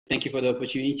Thank you for the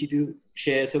opportunity to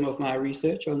share some of my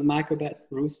research on microbat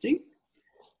roosting.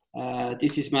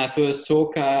 This is my first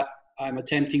talk I'm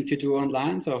attempting to do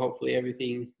online, so hopefully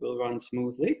everything will run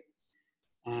smoothly.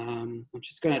 I'm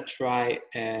just going to try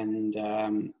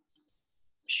and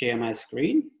share my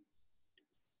screen.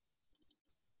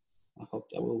 I hope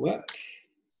that will work.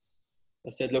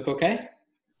 Does that look okay?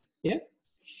 Yeah?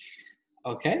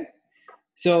 Okay.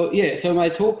 So my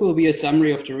talk will be a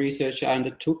summary of the research I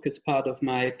undertook as part of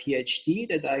my PhD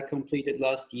that I completed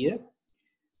last year.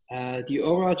 The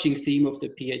overarching theme of the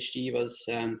PhD was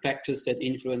factors that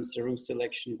influence the roost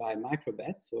selection by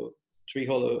microbats, or tree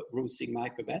hollow roosting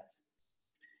microbats.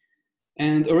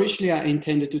 And originally I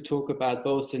intended to talk about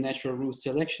both the natural roost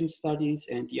selection studies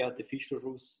and the artificial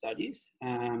roost studies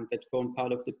that form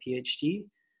part of the PhD.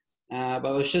 But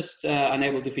I was just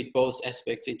unable to fit both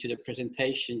aspects into the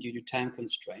presentation due to time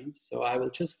constraints. So I will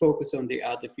just focus on the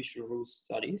artificial roost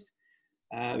studies,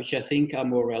 which I think are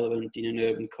more relevant in an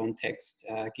urban context,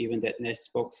 given that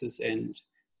nest boxes and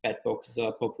bat boxes are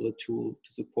a popular tool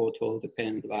to support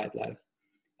hollow-dependent wildlife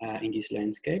in this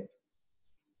landscape.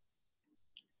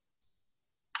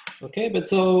 Okay, but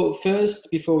so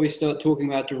first, before we start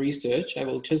talking about the research, I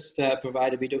will just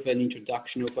provide a bit of an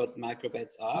introduction of what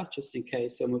microbats are, just in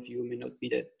case some of you may not be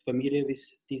that familiar with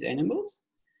these animals.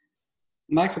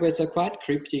 Microbats are quite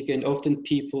cryptic, and often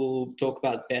people talk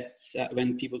about bats.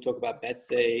 When people talk about bats,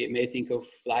 they may think of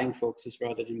flying foxes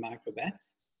rather than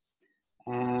microbats.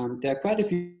 There are quite a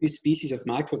few species of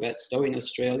microbats though in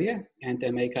Australia, and they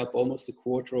make up almost a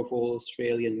quarter of all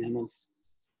Australian mammals.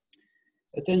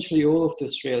 Essentially, all of the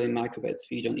Australian microbats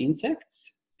feed on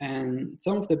insects, and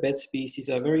some of the bat species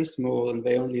are very small and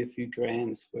weigh only a few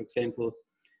grams. For example,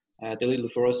 the little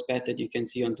forest bat that you can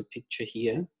see on the picture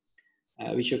here,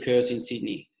 which occurs in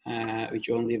Sydney, which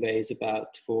only weighs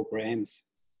about 4 grams.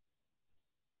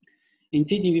 In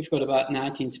Sydney, we've got about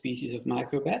 19 species of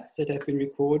microbats that have been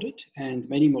recorded, and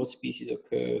many more species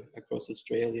occur across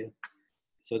Australia.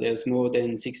 So there's more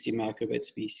than 60 microbat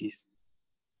species.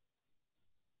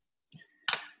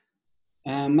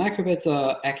 Microbats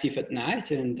are active at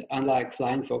night, and unlike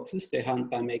flying foxes, they hunt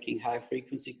by making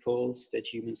high-frequency calls that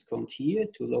humans can't hear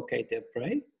to locate their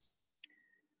prey.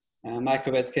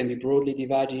 Microbats can be broadly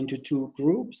divided into 2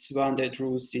 groups, one that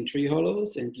roosts in tree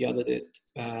hollows and the other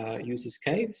that uses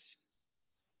caves.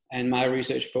 And my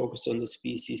research focused on the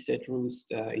species that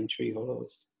roost in tree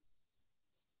hollows.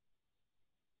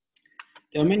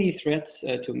 There are many threats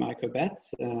to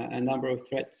microbats. A number of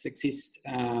threats exist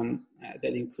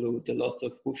that include the loss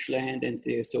of bushland and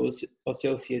the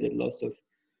associated loss of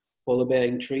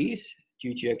hollow-bearing trees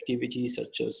due to activities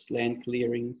such as land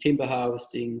clearing, timber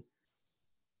harvesting,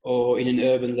 or in an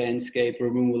urban landscape,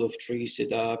 removal of trees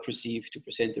that are perceived to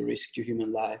present a risk to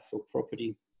human life or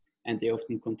property, and they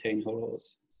often contain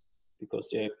hollows because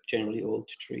they're generally old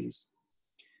trees.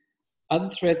 Other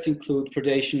threats include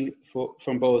predation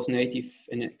from both native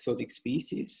and exotic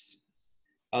species.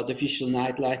 Artificial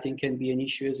night lighting can be an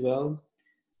issue as well,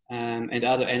 and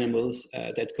other animals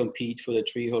that compete for the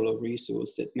tree hollow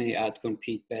resource that may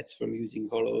outcompete bats from using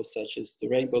hollows, such as the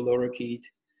rainbow lorikeet,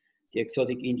 the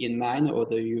exotic Indian myna, or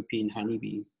the European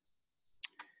honeybee.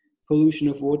 Pollution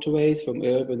of waterways from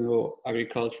urban or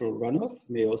agricultural runoff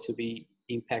may also be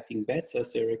impacting bats,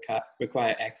 as they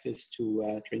require access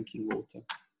to drinking water.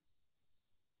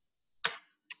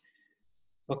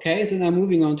 Okay, so now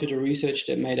moving on to the research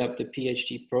that made up the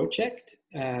PhD project.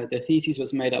 The thesis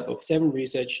was made up of 7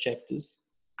 research chapters.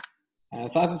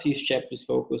 5 of these chapters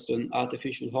focused on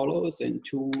artificial hollows and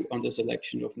 2 on the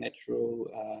selection of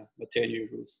natural maternity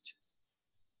roost,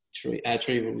 tree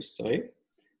roost, sorry.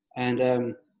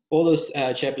 And all those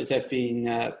chapters have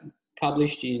been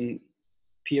published in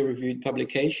peer-reviewed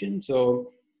publications.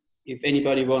 So if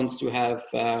anybody wants to have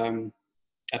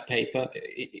a paper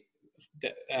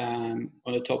on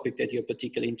a topic that you're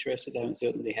particularly interested in, I'm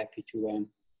certainly happy to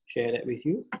share that with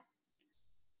you.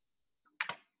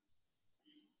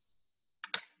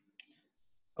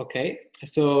 Okay,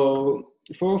 so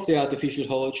 4 of the artificial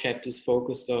hollow chapters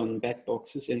focused on bat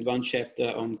boxes and 1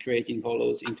 chapter on creating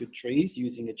hollows into trees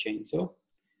using a chainsaw.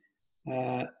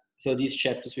 So these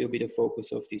chapters will be the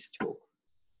focus of this talk.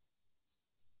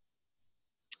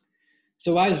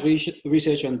 So why is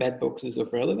research on bat boxes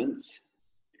of relevance?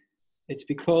 It's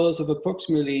because of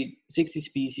approximately 60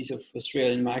 species of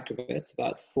Australian microbats,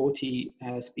 about 40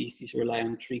 species rely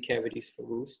on tree cavities for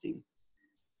roosting.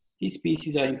 These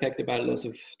species are impacted by the loss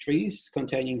of trees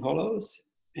containing hollows,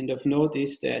 and of note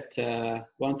is that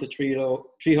once a tree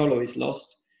hollow is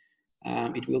lost,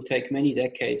 it will take many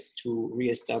decades to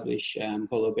re-establish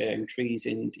hollow-bearing trees,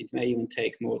 and it may even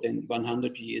take more than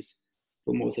 100 years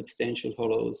for more substantial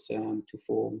hollows to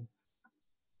form.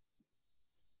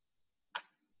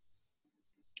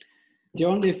 There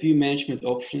are only a few management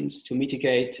options to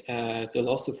mitigate the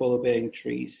loss of hollow-bearing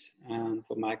trees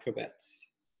for microbats.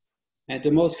 And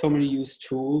the most commonly used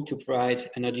tool to provide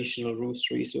an additional roost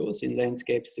resource in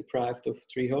landscapes deprived of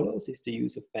tree hollows is the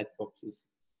use of bat boxes,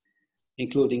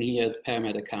 including here at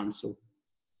Parramatta Council.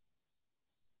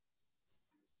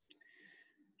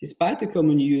 Despite the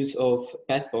common use of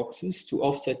bat boxes to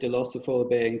offset the loss of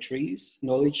hollow-bearing trees,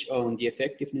 knowledge on the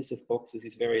effectiveness of boxes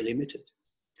is very limited.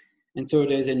 And so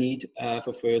there's a need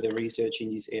for further research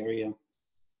in this area.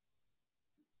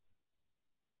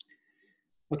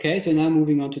 Okay, so now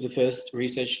moving on to the first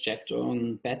research chapter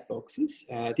on bat boxes.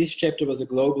 This chapter was a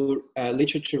global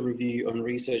literature review on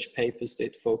research papers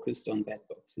that focused on bat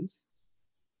boxes.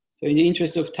 So in the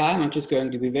interest of time, I'm just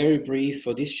going to be very brief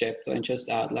for this chapter and just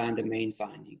outline the main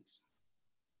findings.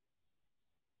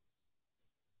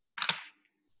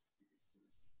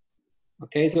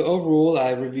 Okay, so overall,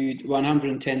 I reviewed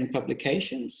 110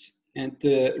 publications, and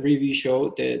the review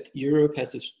showed that Europe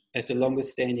has the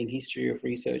longest standing history of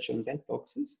research on bat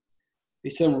boxes,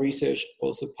 with some research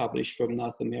also published from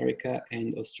North America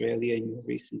and Australia in more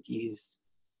recent years.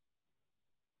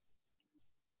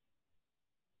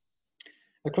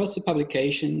 Across the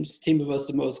publications, timber was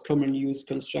the most commonly used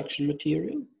construction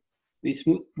material, with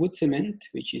wood cement,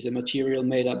 which is a material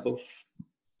made up of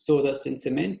sawdust and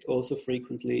cement, also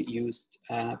frequently used,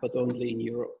 but only in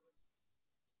Europe.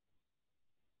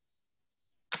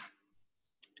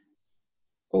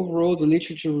 Overall, the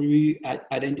literature review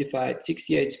identified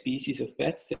 68 species of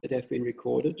bats that have been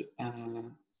recorded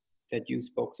that use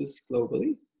boxes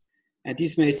globally. And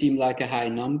this may seem like a high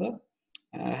number.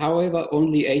 However,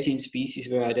 only 18 species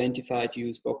were identified to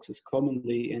use boxes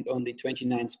commonly, and only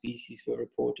 29 species were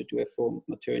reported to have formed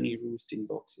maternity roosts in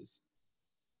boxes.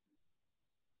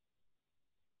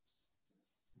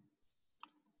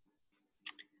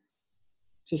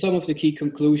 So some of the key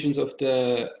conclusions of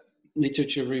the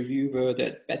literature review were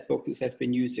that bat boxes have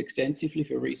been used extensively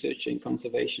for research and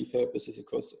conservation purposes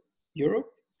across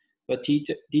Europe, but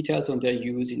details on their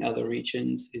use in other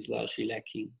regions is largely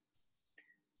lacking.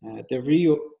 The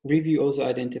review also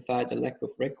identified the lack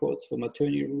of records for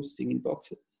maternity roosting in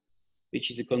boxes, which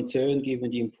is a concern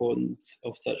given the importance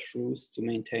of such roosts to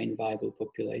maintain viable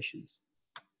populations.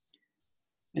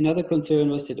 Another concern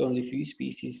was that only few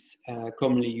species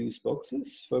commonly use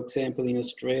boxes. For example, in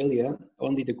Australia,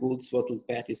 only the gould-swaddled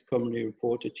bat is commonly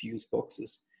reported to use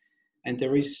boxes. And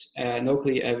there is no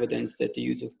clear evidence that the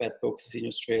use of bat boxes in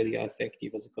Australia are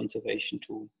effective as a conservation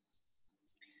tool.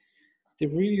 The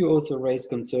review also raised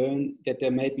concern that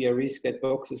there may be a risk that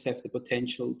boxes have the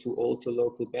potential to alter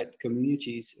local bat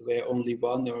communities where only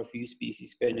one or a few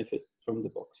species benefit from the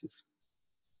boxes.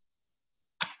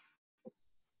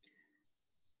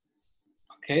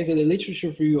 Okay, so the literature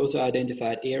review also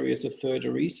identified areas of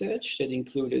further research that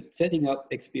included setting up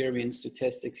experiments to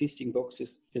test existing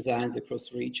boxes designs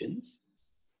across regions,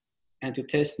 and to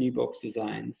test new box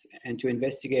designs, and to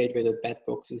investigate whether bat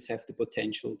boxes have the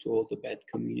potential to alter bat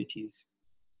communities.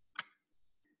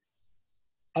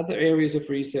 Other areas of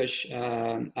research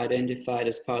identified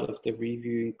as part of the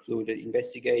review included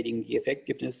investigating the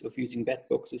effectiveness of using bat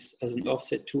boxes as an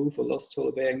offset tool for lost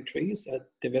hollow-bearing trees at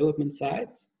development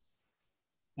sites,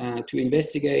 to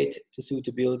investigate the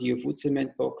suitability of wood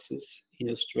cement boxes in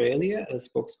Australia as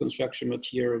box construction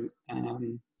material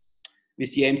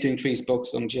with the aim to increase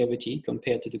box longevity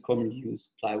compared to the commonly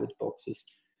used plywood boxes.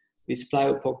 With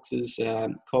plywood boxes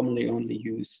commonly only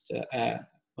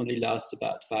last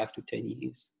about 5 to 10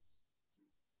 years.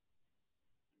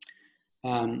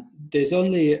 There's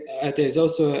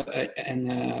also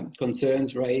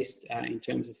concerns raised in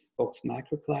terms of box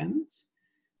microclimates.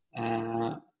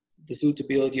 The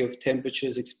suitability of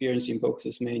temperatures experienced in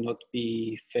boxes may not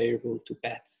be favorable to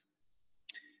bats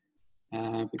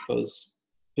because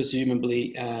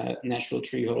presumably natural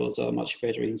tree hollows are much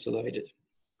better insulated.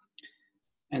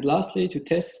 And lastly, to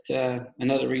test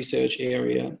another research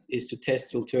area is to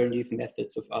test alternative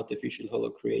methods of artificial hollow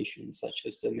creation, such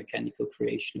as the mechanical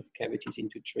creation of cavities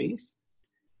into trees.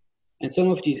 And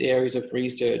some of these areas of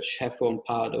research have formed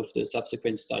part of the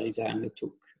subsequent studies I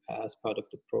undertook as part of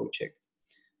the project,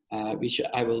 which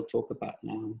I will talk about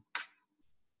now.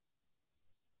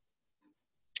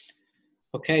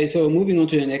 Okay, so moving on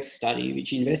to the next study,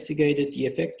 which investigated the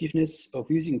effectiveness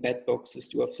of using bat boxes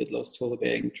to offset lost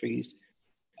hollow-bearing trees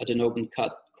at an open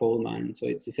cut coal mine. So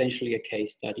it's essentially a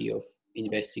case study of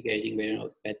investigating whether or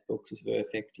not bat boxes were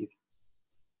effective.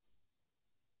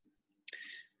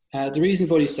 The reason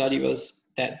for this study was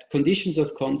that conditions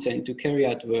of consent to carry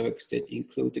out works that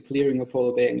include the clearing of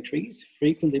hollow-bearing trees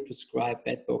frequently prescribe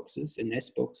bed boxes and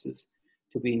nest boxes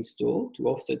to be installed to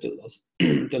offset the loss,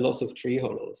 the loss of tree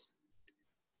hollows.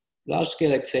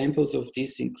 Large-scale examples of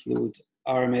this include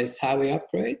RMS highway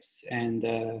upgrades and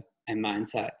mine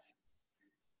sites.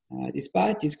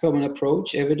 Despite this common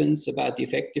approach, evidence about the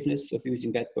effectiveness of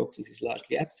using bed boxes is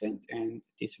largely absent, and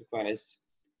this requires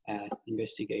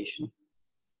investigation.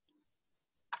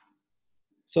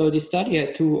 So the study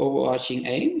had two overarching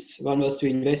aims. One was to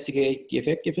investigate the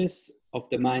effectiveness of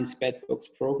the mine's bed box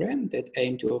program that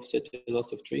aimed to offset the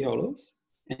loss of tree hollows.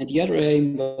 And the other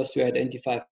aim was to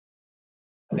identify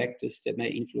factors that may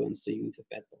influence the use of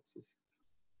bed boxes.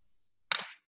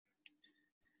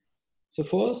 So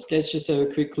first, let's just have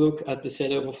a quick look at the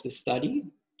setup of the study.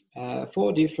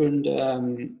 4 different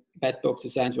bed box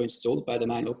designs were installed by the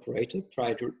mine operator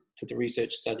prior to the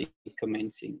research study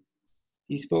commencing.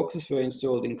 These boxes were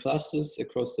installed in clusters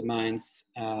across the mine's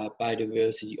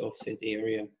biodiversity offset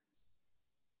area.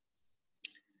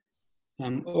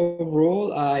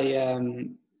 Overall, I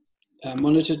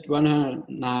monitored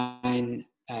 109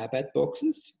 bed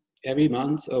boxes every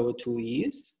month over 2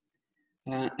 years.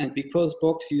 And because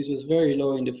box use was very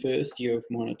low in the first year of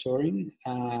monitoring,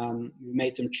 we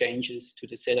made some changes to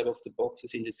the setup of the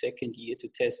boxes in the second year to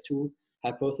test 2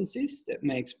 hypotheses that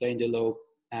may explain the low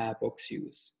box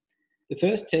use. The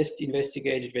first test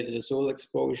investigated whether the soil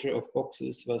exposure of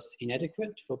boxes was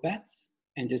inadequate for bats,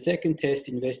 and the second test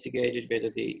investigated whether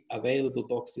the available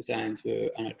box designs were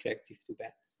unattractive to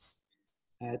bats.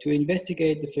 To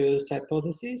investigate the first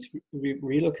hypothesis, we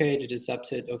relocated a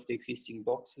subset of the existing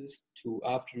boxes to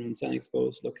afternoon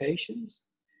sun-exposed locations.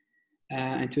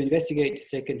 And to investigate the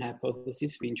second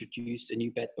hypothesis, we introduced a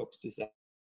new bed box design.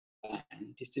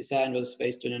 This design was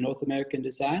based on a North American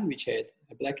design, which had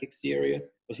a black exterior,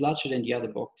 was larger than the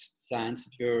other box designs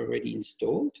that were already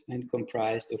installed, and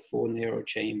comprised of 4 narrow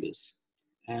chambers.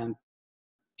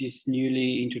 This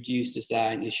newly introduced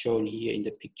design is shown here in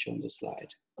the picture on the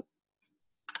slide.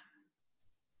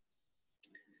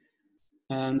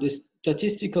 The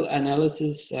statistical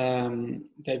analysis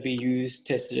that we used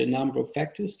tested a number of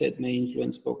factors that may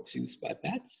influence box use by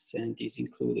bats, and these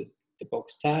included the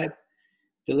box type,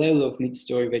 the level of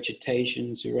mid-story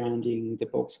vegetation surrounding the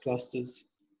box clusters,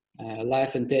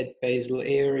 life and dead basal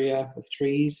area of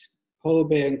trees,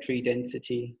 hollow-bearing tree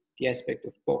density, the aspect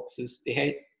of boxes,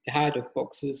 the height of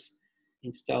boxes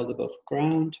installed above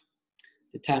ground,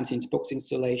 the time since box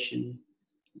installation.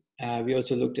 We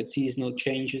also looked at seasonal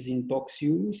changes in box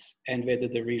use and whether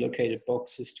the relocated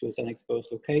boxes to a sun-exposed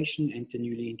location and the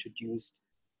newly introduced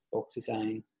box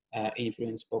design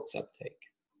influenced box uptake.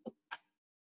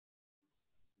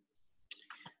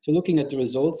 So looking at the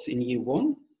results in year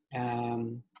 1,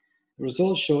 the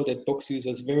results show that box use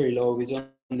was very low, with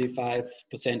only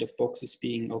 5% of boxes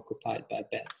being occupied by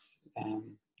bats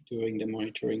during the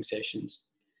monitoring sessions.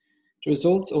 The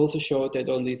results also showed that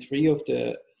only 3 of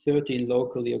the 13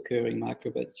 locally occurring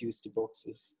microbats used the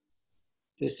boxes.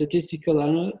 The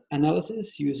statistical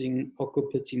analysis using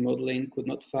occupancy modeling could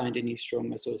not find any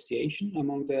strong association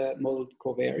among the modeled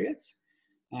covariates,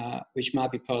 which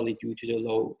might be partly due to the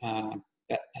low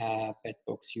bed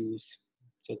box use.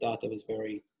 So data was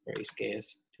very, very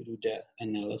scarce to do the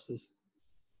analysis.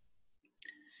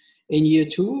 In year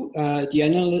 2,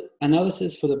 the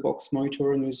analysis for the box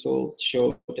monitoring results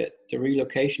showed that the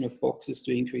relocation of boxes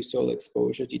to increase soil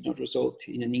exposure did not result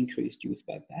in an increased use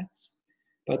by bats,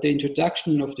 but the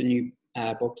introduction of the new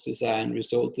box design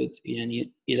resulted in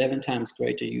an 11 times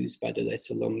greater use by the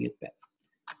lesser long-eared bat.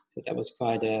 So that was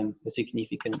quite a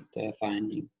significant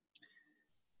finding.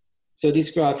 So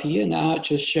this graph here now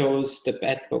just shows the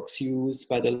bed box used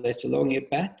by the lesser long-eared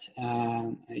bat.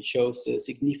 It shows the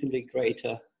significantly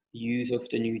greater use of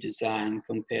the new design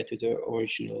compared to the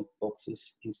original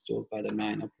boxes installed by the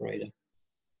mine operator.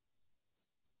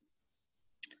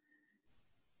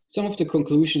 Some of the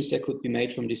conclusions that could be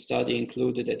made from this study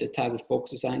included that the type of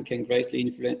box design can greatly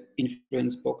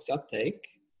influence box uptake.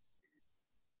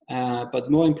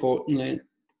 But more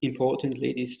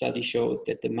importantly, this study showed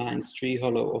that the mine's tree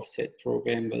hollow offset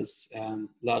program was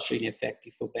largely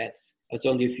ineffective for bats, as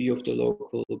only a few of the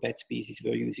local bat species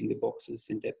were using the boxes,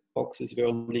 and that boxes were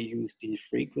only used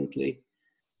infrequently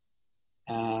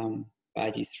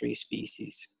by these 3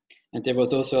 species. And there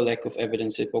was also a lack of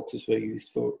evidence that boxes were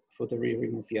used for the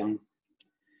rearing of young.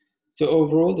 So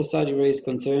overall, the study raised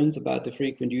concerns about the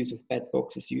frequent use of bed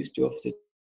boxes used to offset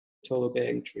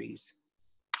hollow-bearing trees.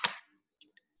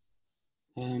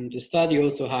 The study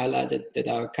also highlighted that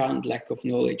our current lack of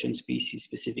knowledge on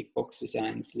species-specific box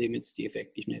designs limits the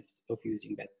effectiveness of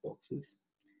using bed boxes.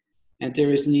 And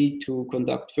there is need to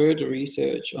conduct further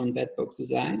research on bed box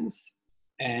designs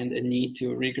and a need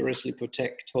to rigorously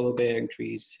protect hollow-bearing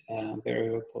trees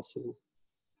wherever possible.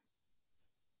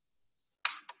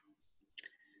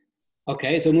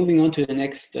 Okay, so moving on to the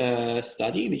next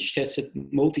study, which tested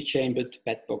multi-chambered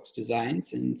bed box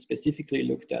designs and specifically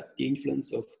looked at the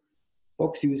influence of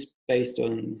box use based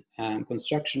on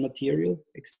construction material,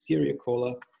 exterior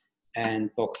color,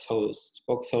 and box host.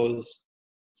 Box host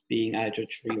being either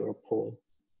tree or pole.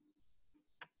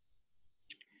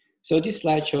 So this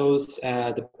slide shows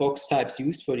the box types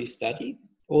used for this study.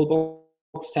 All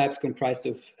box types comprised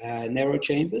of narrow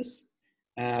chambers.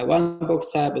 One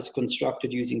box type was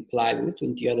constructed using plywood,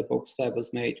 and the other box type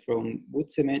was made from wood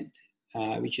cement,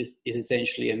 which is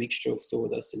essentially a mixture of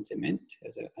sawdust and cement,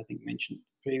 as I think mentioned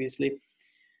previously.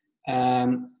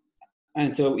 And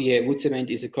so, yeah, wood cement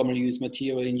is a commonly used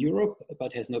material in Europe,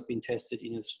 but has not been tested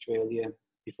in Australia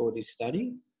before this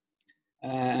study.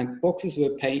 And boxes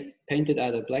were painted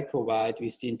either black or white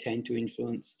with the intent to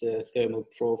influence the thermal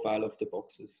profile of the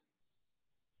boxes.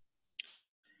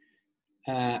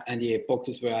 And yeah,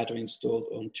 boxes were either installed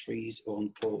on trees or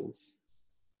on poles.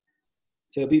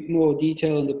 So a bit more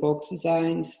detail on the box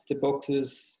designs. The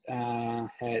boxes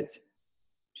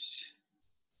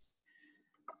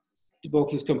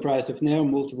comprised of narrow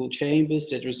multiple chambers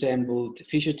that resembled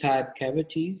fissure-type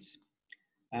cavities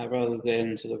rather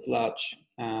than sort of large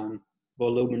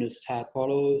voluminous type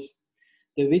hollows.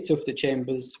 The width of the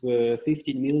chambers were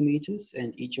 15 millimeters,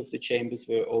 and each of the chambers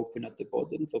were open at the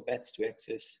bottom for bats to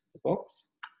access the box.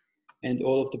 And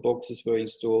all of the boxes were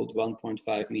installed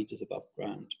 1.5 meters above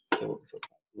ground, so quite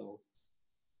low.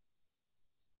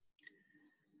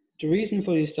 The reason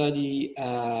for this study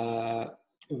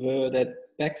were that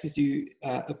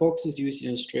boxes used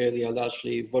in Australia are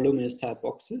largely voluminous type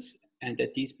boxes, and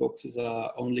that these boxes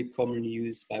are only commonly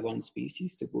used by one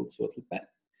species, the gold-swaddled bat.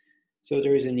 So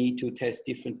there is a need to test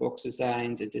different box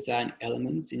designs and design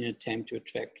elements in an attempt to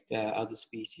attract other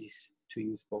species to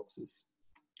use boxes.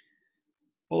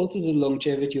 Also, the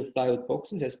longevity of plywood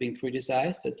boxes has been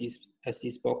criticized as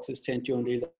these boxes tend to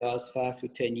only last 5 to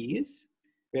 10 years,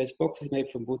 whereas boxes made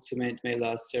from wood cement may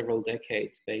last several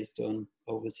decades based on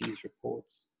overseas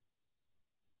reports.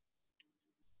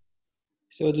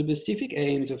 So the specific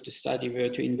aims of the study were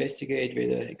to investigate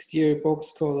whether exterior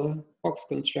box color, box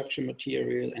construction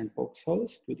material, and box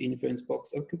host would influence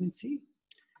box occupancy.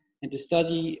 And the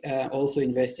study also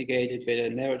investigated whether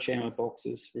narrow chamber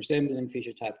boxes resembling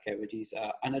fissure-type cavities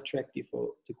are unattractive for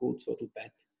the gold-swaddled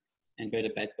bat, and whether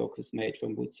bat boxes made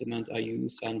from wood cement are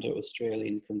used under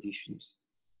Australian conditions.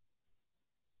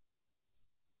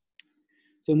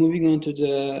 So moving on to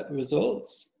the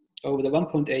results, over the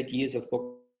 1.8 years of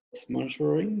box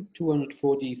monitoring,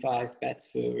 245 bats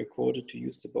were recorded to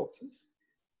use the boxes.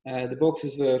 The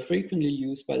boxes were frequently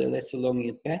used by the lesser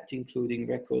long-eared bat, including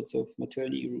records of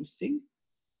maternity roosting.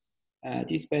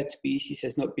 This bat species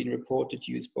has not been reported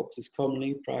to use boxes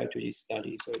commonly prior to this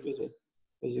study, so it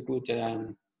was a good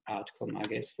outcome, I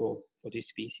guess, for this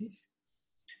species.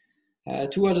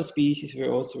 Two other species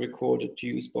were also recorded to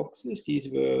use boxes. These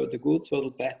were the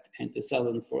gold-swaddled bat and the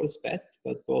southern forest bat,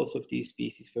 but both of these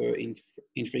species were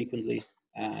infrequently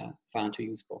found to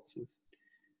use boxes.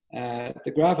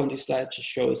 The graph on this slide just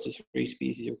shows the 3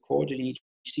 species recorded in each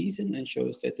season and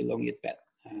shows that the long-eared bat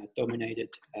dominated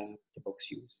the box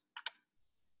use.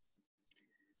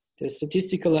 The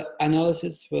statistical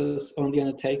analysis was only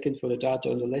undertaken for the data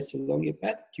on the lesser long-eared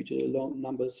bat due to the low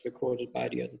numbers recorded by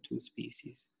the other 2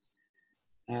 species.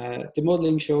 The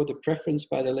modeling showed a preference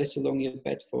by the lesser long-eared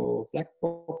bat for black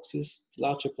boxes,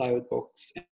 larger plywood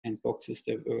box, and boxes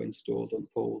that were installed on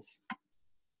poles.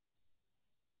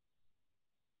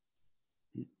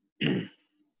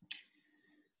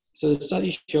 So the study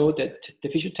showed that the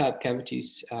fissure-type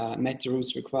cavities met the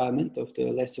roost requirement of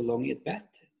the lesser long-eared bat,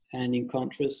 and in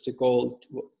contrast, the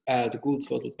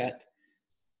gold-swaddled bat,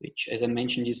 which, as I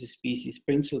mentioned, is a species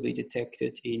principally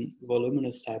detected in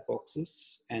voluminous type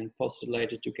boxes and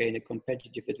postulated to gain a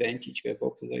competitive advantage where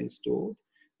boxes are installed,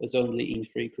 was only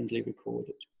infrequently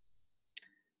recorded.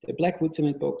 The black wood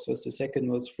cement box was the second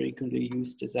most frequently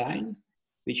used design,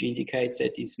 which indicates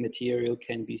that this material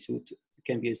can be a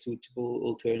suitable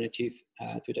alternative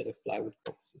to that of plywood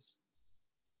boxes.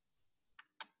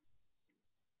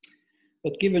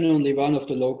 But given only one of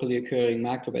the locally occurring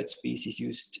microbat species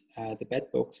used the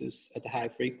bat boxes at a high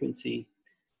frequency,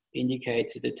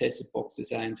 indicates that the tested box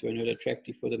designs were not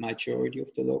attractive for the majority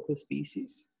of the local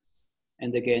species.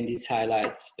 And again, this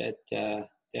highlights that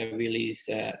there really is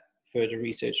further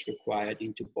research required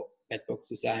into bat box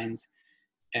designs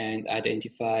and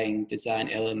identifying design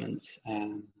elements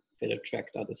that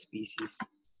attract other species.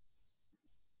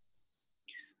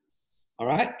 All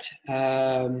right.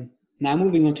 Now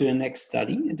moving on to the next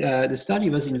study. The study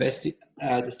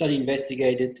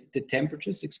investigated the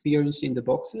temperatures experienced in the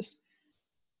boxes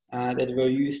that were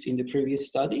used in the previous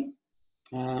study,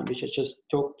 which I just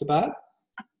talked about.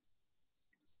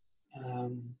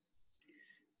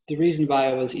 The reason why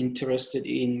I was interested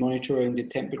in monitoring the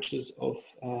temperatures of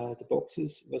the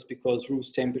boxes was because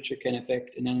Roost temperature can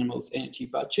affect an animal's energy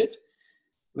budget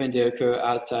when they occur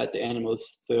outside the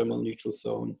animal's thermal neutral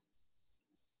zone.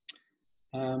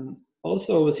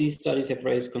 Also, overseas studies have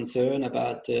raised concern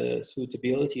about the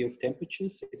suitability of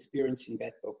temperatures experienced in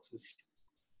bat boxes.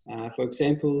 For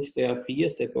example, there are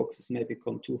fears that boxes may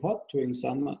become too hot during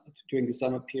the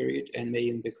summer period and may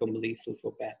even become lethal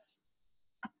for bats.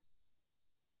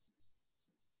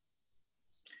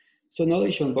 So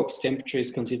knowledge on box temperature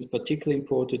is considered particularly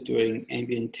important during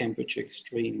ambient temperature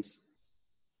extremes.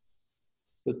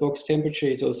 But box temperature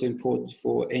is also important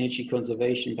for energy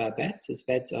conservation by bats, as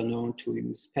bats are known to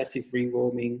use passive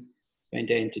rewarming when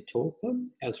they enter torpor,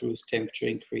 as roost temperature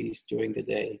increases during the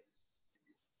day.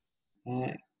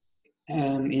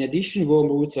 In addition, warm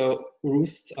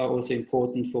roosts are also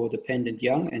important for dependent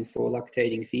young and for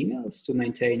lactating females to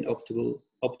maintain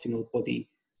optimal body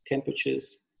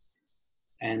temperatures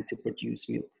and to produce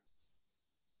milk.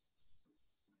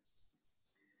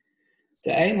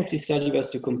 The aim of this study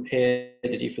was to compare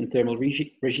the different thermal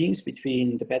regimes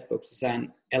between the bat box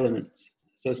design elements.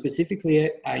 So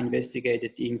specifically, I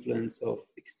investigated the influence of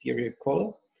exterior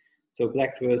color, so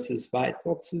black versus white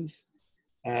boxes,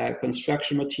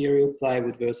 construction material,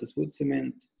 plywood versus wood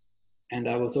cement, and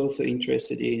I was also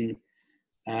interested in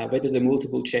whether the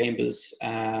multiple chambers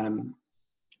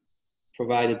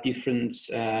provide a difference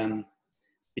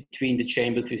between the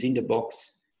chambers within the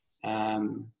box.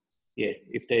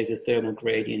 If there is a thermal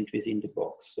gradient within the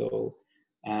box. So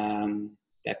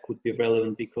that could be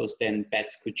relevant because then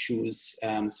bats could choose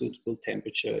suitable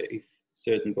temperature if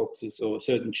certain boxes or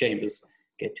certain chambers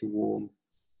get too warm.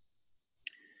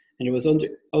 And I was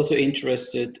also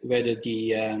interested whether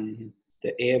the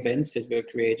air vents that were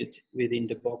created within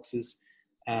the boxes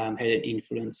had an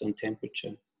influence on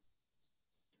temperature.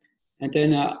 And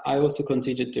then I also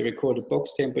considered the recorded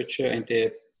box temperature and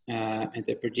the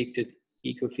predicted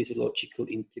ecophysiological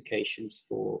implications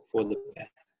for the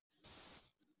bats.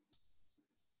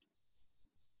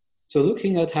 So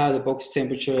looking at how the box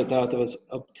temperature data was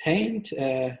obtained,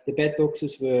 the bat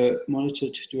boxes were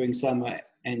monitored during summer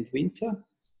and winter,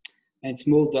 and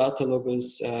small data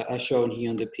loggers as shown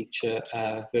here on the picture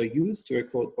were used to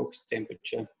record box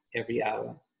temperature every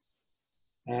hour.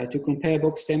 To compare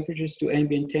box temperatures to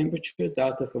ambient temperature,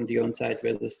 data from the on-site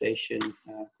weather station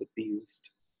could be used.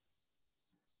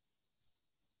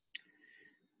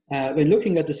 When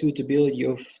looking at the suitability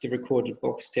of the recorded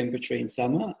box temperature in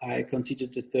summer, I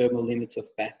considered the thermal limits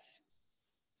of bats.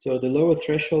 So the lower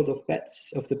threshold of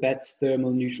the bat's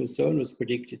thermal neutral zone was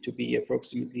predicted to be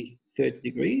approximately 30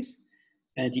 degrees,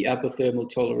 and the upper thermal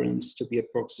tolerance to be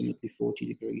approximately 40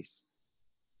 degrees.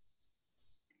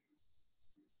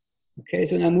 Okay,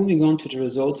 so now moving on to the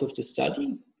results of the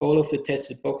study. All of the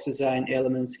tested box design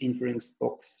elements influenced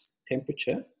box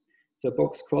temperature. So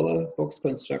box color, box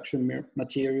construction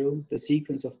material, the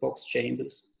sequence of box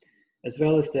chambers, as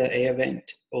well as the air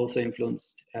vent also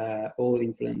influenced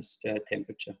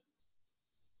temperature.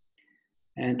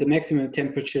 And the maximum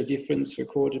temperature difference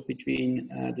recorded between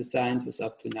designs was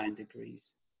up to 9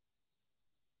 degrees.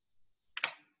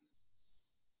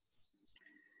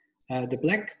 The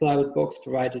black plywood box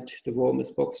provided the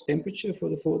warmest box temperature for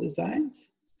the 4 designs,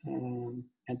 and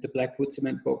the black wood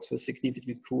cement box was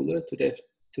significantly cooler to that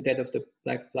of the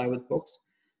black plywood box,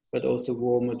 but also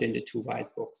warmer than the 2 white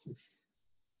boxes.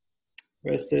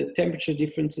 Whereas the temperature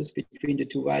differences between the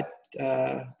 2 white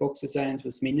box designs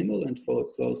was minimal and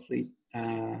followed closely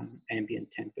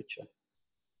ambient temperature.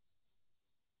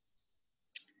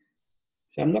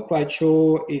 So I'm not quite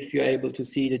sure if you're able to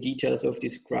see the details of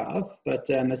this graph, but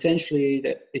essentially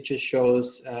it just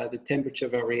shows the temperature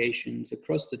variations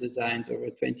across the designs over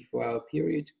a 24-hour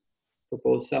period for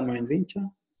both summer and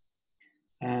winter.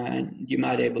 And you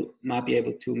might be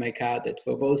able to make out that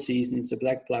for both seasons, the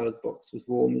black plywood box was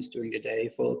warmest during the day,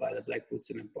 followed by the black wood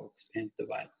cement box, and the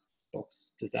white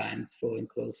box designs following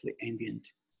closely ambient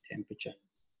temperature.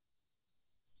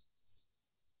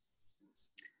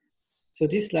 So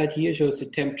this slide here shows the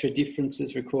temperature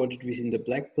differences recorded within the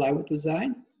black plywood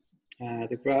design.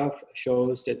 The graph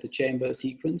shows that the chamber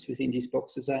sequence within this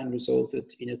box design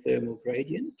resulted in a thermal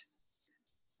gradient,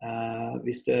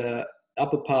 with the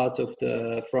upper part of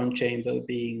the front chamber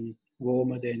being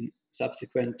warmer than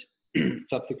subsequent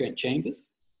chambers.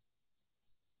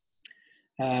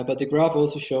 But the graph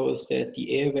also shows that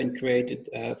the air vent created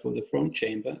for the front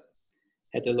chamber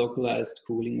had a localized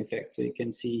cooling effect. So you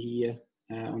can see here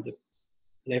on the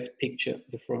left picture,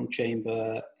 the front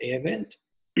chamber air vent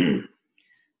that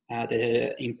had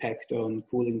an impact on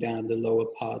cooling down the lower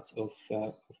parts of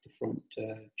the front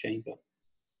chamber.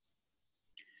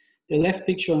 The left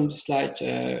picture on the slide,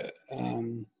 the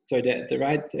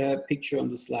right picture on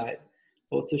the slide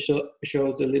also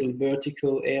shows a little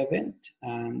vertical air vent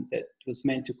that was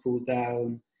meant to cool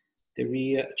down the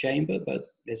rear chamber,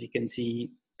 but as you can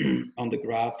see on the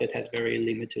graph, that had very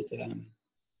limited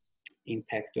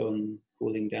impact on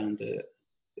cooling down the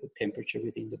temperature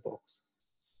within the box.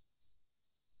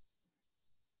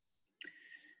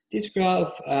 This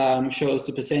graph shows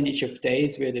the percentage of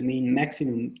days where the mean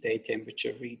maximum day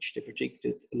temperature reached the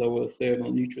predicted lower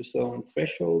thermal neutral zone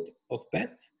threshold of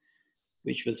bats,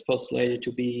 which was postulated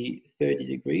to be 30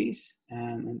 degrees,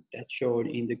 and that's shown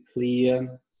in the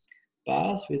clear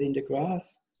bars within the graph.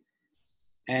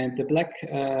 And the black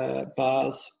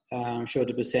bars show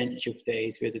the percentage of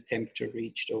days where the temperature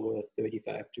reached over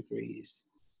 35 degrees.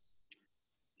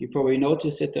 You probably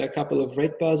noticed that there are a couple of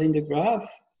red bars in the graph,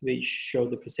 which show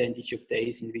the percentage of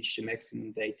days in which the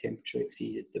maximum day temperature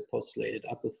exceeded the postulated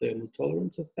upper thermal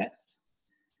tolerance of bats,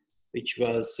 which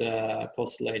was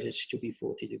postulated to be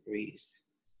 40 degrees.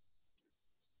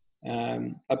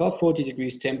 Above 40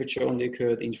 degrees temperature only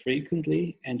occurred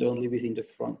infrequently and only within the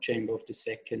front chamber of the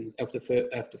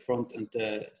front and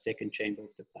the second chamber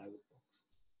of the plywood box.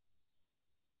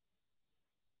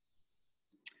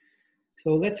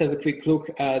 So let's have a quick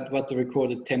look at what the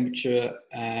recorded temperature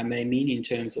may mean in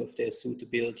terms of their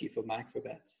suitability for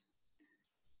microbats.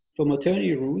 For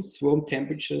maternity roosts, warm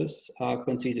temperatures are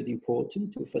considered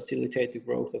important to facilitate the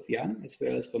growth of young, as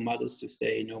well as for mothers to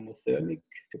stay normothermic,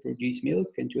 to produce milk,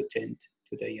 and to attend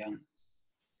to their young.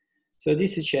 So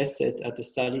this suggests that at the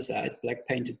study site, black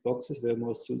painted boxes were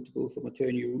more suitable for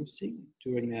maternity roosting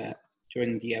during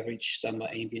the average summer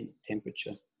ambient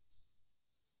temperature.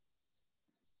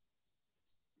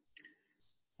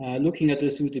 Looking at the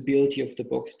suitability of the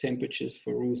box temperatures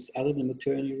for roosts other than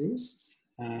maternity roosts,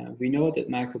 we know that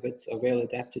microbats are well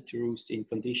adapted to roost in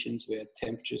conditions where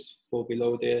temperatures fall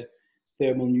below their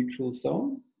thermal neutral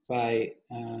zone by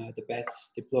the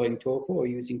bats deploying torpor or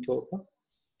using torpor.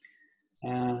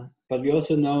 But we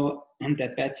also know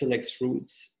that bats select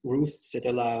roosts that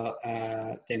allow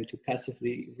them to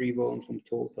passively rewarm from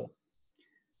torpor.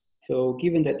 So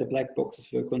given that the black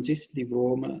boxes were consistently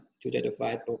warmer to that of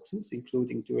white boxes,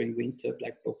 including during winter,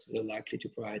 black boxes are likely to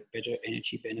provide better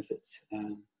energy benefits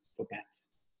for bats.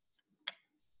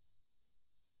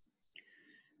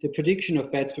 The prediction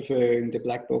of bats preferring the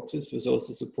black boxes was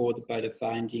also supported by the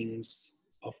findings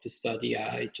of the study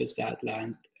I just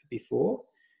outlined before,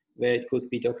 where it could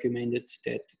be documented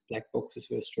that black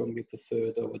boxes were strongly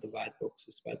preferred over the white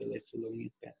boxes by the lesser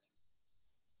long-eared bat.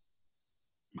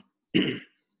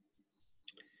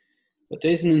 But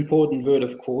there's an important word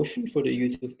of caution for the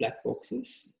use of black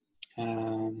boxes.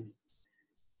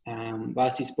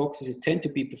 Whilst these boxes tend to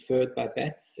be preferred by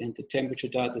bats, and the temperature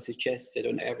data suggests that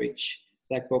on average,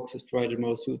 black boxes provide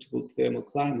more suitable thermal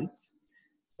climates,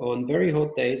 on very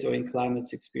hot days or in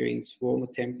climates experiencing warmer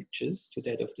temperatures to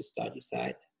that of the study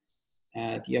site,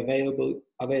 the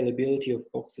availability of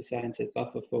box designs that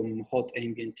buffer from hot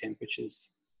ambient temperatures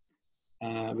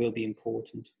will be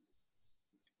important.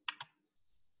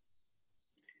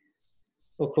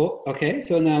 Okay,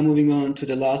 so now moving on to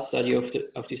the last study of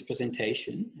this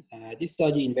presentation. This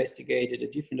study investigated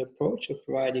a different approach of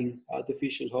providing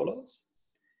artificial hollows.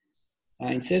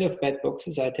 Instead of bat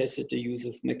boxes, I tested the use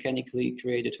of mechanically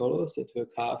created hollows that were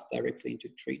carved directly into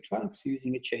tree trunks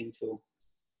using a chainsaw.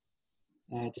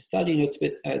 The study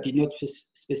did not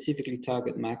specifically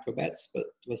target microbats, but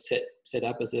was set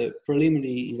up as a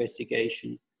preliminary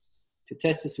investigation to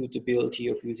test the suitability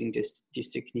of using this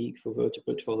technique for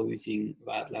vertebrate hollow using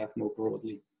wildlife more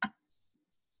broadly.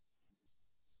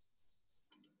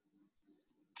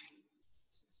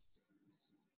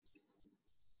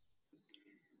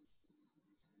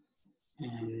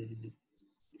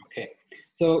 Okay,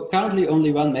 so currently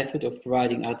only one method of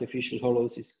providing artificial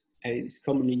hollows is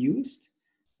commonly used,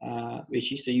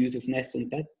 which is the use of nest-on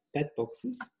bat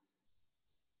boxes.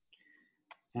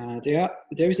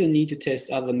 There is a need to test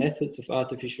other methods of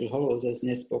artificial hollows, as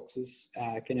nest boxes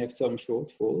can have some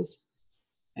shortfalls.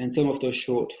 And some of those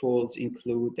shortfalls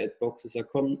include that boxes are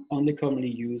only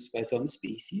commonly used by some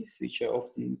species, which are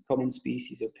often common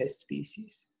species or pest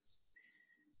species.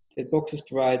 that boxes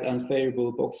provide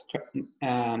unfavorable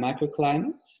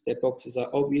microclimates, that boxes are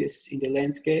obvious in the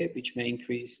landscape, which may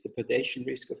increase the predation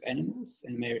risk of animals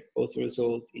and may also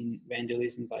result in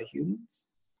vandalism by humans.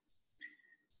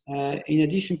 In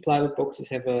addition, plywood boxes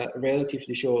have a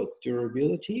relatively short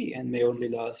durability and may only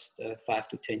last 5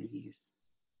 to 10 years.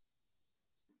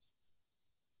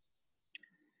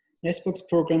 Nest box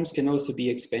programs can also be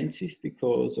expensive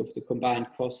because of the combined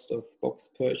cost of box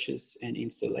purchase and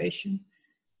installation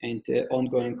and the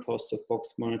ongoing cost of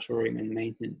box monitoring and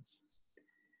maintenance.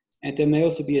 And there may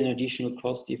also be an additional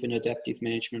cost if an adaptive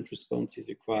management response is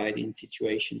required in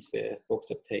situations where box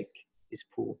uptake is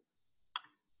poor.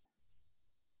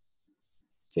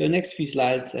 So the next few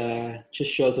slides just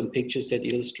show some pictures that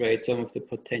illustrate some of the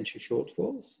potential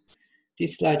shortfalls.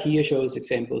 This slide here shows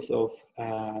examples of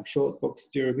short box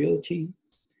durability.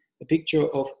 The picture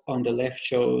on the left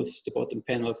shows the bottom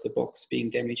panel of the box being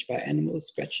damaged by animals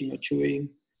scratching or chewing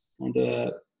on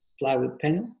the plywood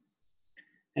panel.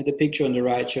 And the picture on the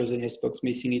right shows a nest box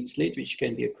missing its lid, which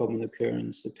can be a common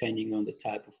occurrence depending on the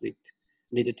type of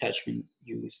lid attachment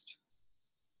used.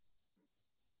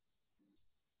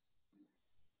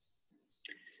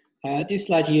 This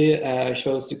slide here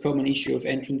shows the common issue of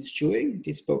entrance chewing.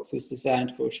 This box was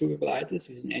designed for sugar gliders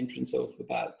with an entrance of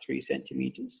about 3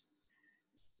 centimeters.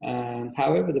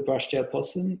 However, the brush-tailed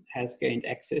possum has gained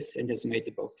access and has made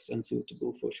the box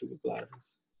unsuitable for sugar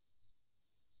gliders.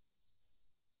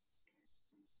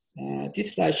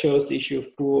 This slide shows the issue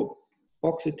of poor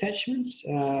box attachments.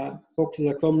 Boxes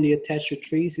are commonly attached to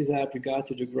trees without regard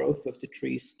to the growth of the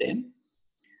tree's stem.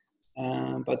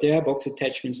 But there are box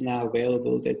attachments now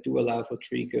available that do allow for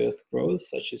tree girth growth,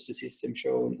 such as the system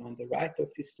shown on the right of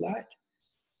this slide,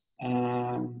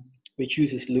 which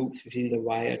uses loops within the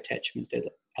wire attachment that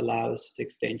allows the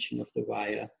extension of the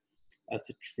wire as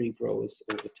the tree grows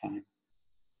over time.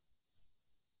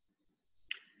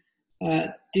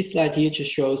 This slide here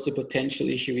just shows the potential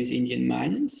issue with Indian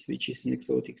miners, which is an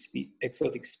exotic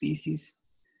species.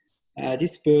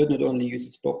 This bird not only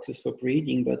uses boxes for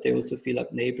breeding, but they also fill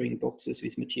up neighboring boxes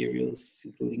with materials,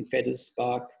 including feathers,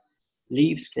 bark,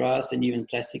 leaves, grass, and even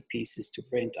plastic pieces to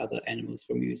prevent other animals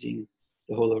from using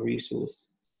the hollow resource.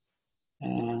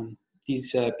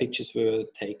 These pictures were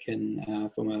taken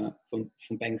from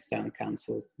Bankstown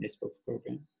Council nest box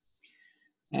program.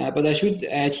 But I should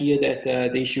add here that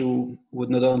the issue would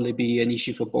not only be an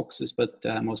issue for boxes, but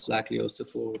most likely also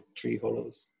for tree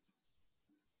hollows.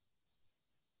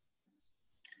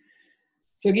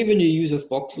 So given the use of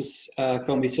boxes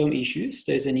come with some issues,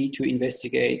 there's a need to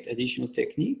investigate additional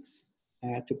techniques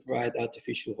to provide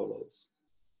artificial hollows.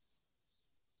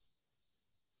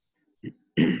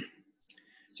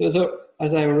 So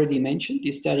as I already mentioned,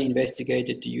 this study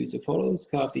investigated the use of hollows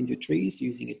carved into trees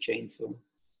using a chainsaw.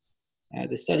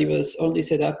 The study was only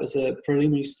set up as a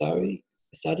preliminary study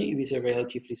with a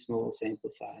relatively small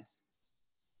sample size.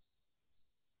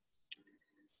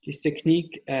 This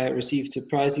technique received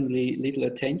surprisingly little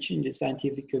attention in the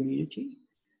scientific community.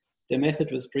 The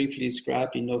method was briefly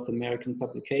described in North American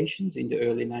publications in the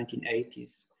early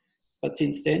 1980s, but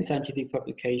since then scientific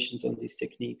publications on this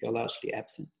technique are largely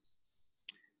absent.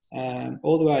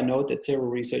 Although I note that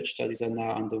several research studies are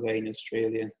now underway in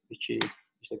Australia, which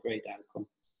is a great outcome.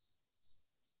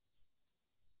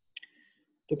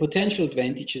 The potential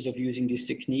advantages of using this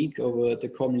technique over the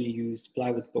commonly used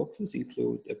plywood boxes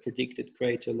include a predicted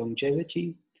greater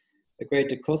longevity, a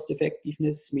greater cost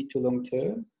effectiveness mid to long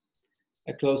term,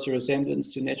 a closer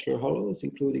resemblance to natural hollows,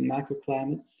 including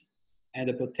microclimates, and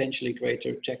a potentially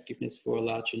greater attractiveness for a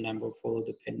larger number of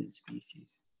hollow-dependent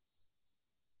species.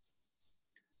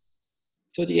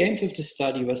 So the aims of the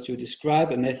study was to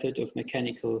describe a method of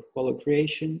mechanical hollow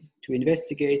creation, to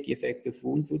investigate the effect of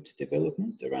woundwood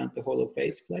development around the hollow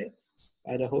faceplates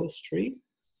by the host tree,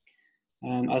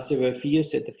 as there were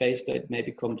fears that the faceplate may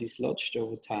become dislodged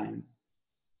over time.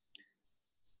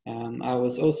 I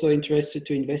was also interested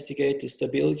to investigate the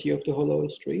stability of the hollow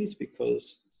trees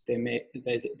because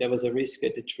there was a risk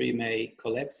that the tree may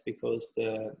collapse because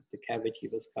the cavity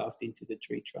was carved into the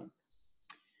tree trunk.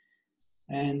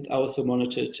 And I also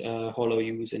monitored hollow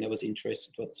use, and I was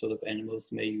interested what sort of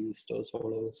animals may use those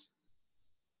hollows.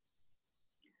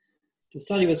 The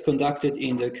study was conducted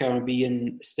in the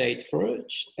Caribbean State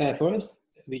Forest,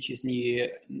 which is near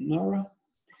Nora.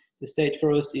 The state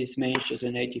forest is managed as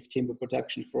a native timber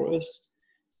production forest,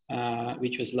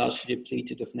 which was largely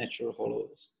depleted of natural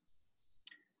hollows.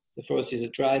 The forest is a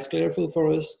dry sclerophyll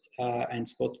forest, and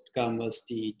spotted gum was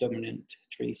the dominant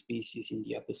tree species in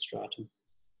the upper stratum.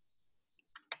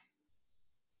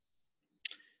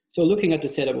 So looking at the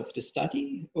setup of the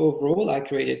study, overall I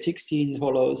created 16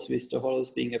 hollows, with the hollows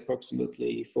being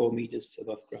approximately 4 meters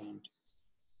above ground.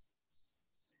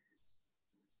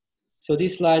 So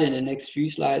this slide and the next few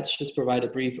slides just provide a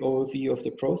brief overview of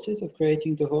the process of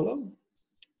creating the hollow.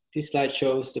 This slide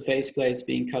shows the faceplates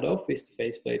being cut off, with the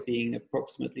faceplate being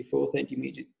approximately 4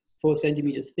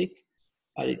 centimeters thick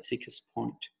at its thickest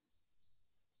point.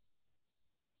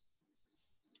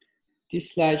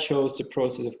 This slide shows the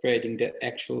process of creating the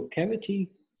actual cavity.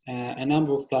 A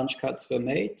number of plunge cuts were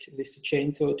made with the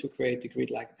chainsaw to create the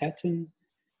grid-like pattern,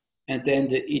 and then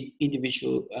the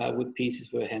individual wood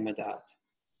pieces were hammered out.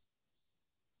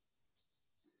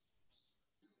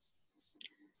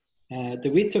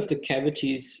 The width of the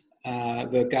cavities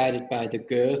were guided by the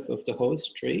girth of the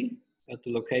host tree at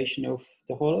the location of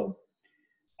the hollow,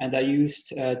 and I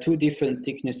used 2 different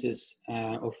thicknesses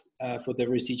for the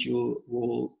residual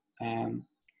wool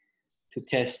to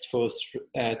test for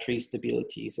tree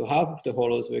stability. So half of the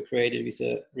hollows were created with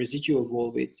a residual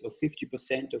wall width of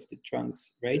 50% of the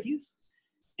trunk's radius,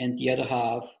 and the other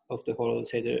half of the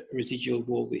hollows had a residual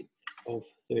wall width of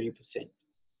 30%.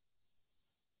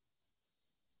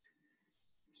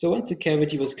 So once the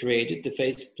cavity was created, the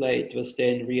faceplate was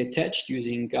then reattached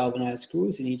using galvanized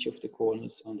screws in each of the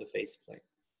corners on the faceplate.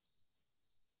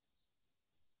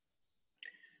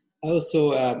 I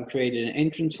also created an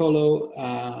entrance hollow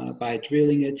by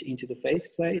drilling it into the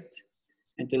faceplate,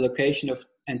 and the location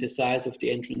and the size of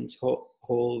the entrance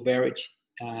hole varied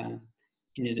in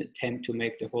an attempt to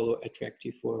make the hollow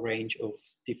attractive for a range of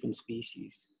different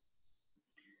species.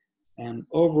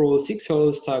 Overall, 6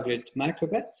 hollows targeted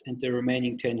microbats, and the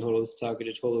remaining 10 hollows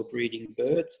targeted hollow breeding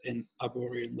birds and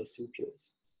arboreal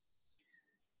marsupials.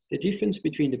 The difference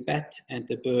between the bat and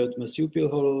the bird marsupial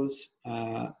hollows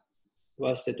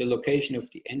was that the location of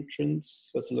the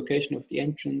entrance, with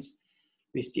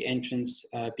the entrance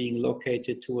being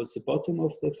located towards the bottom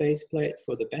of the faceplate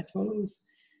for the bat hollows,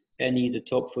 and near the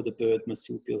top for the bird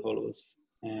marsupial hollows,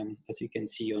 as you can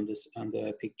see on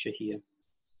the picture here.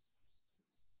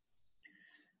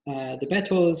 The bat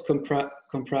hollows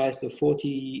comprised of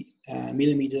 40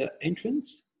 millimeter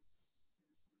entrance,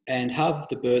 and half of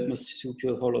the bird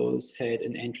marsupial hollows had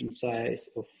an entrance size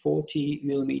of 40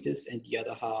 millimeters, and the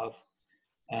other half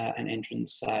an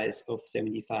entrance size of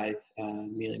 75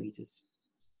 millimeters.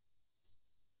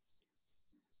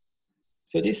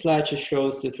 So this slide just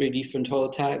shows the 3 different hollow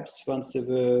types once they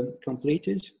were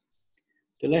completed.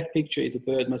 The left picture is a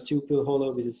bird marsupial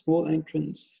hollow with a small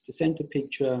entrance. The center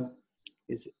picture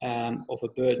is of a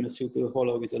bird marsupial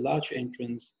hollow with a large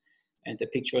entrance, and the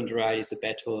picture on the right is a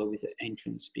bat hollow with an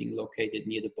entrance being located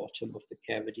near the bottom of the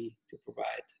cavity to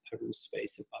provide a roost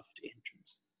space above the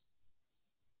entrance.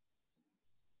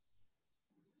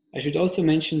 I should also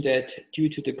mention that due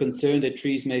to the concern that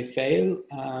trees may fail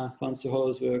once the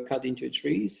hollows were cut into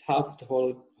trees, half of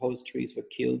the host trees were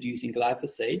killed using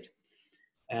glyphosate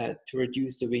to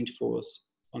reduce the wind force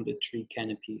on the tree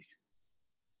canopies.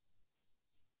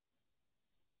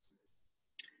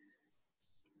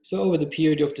 So over the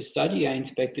period of the study, I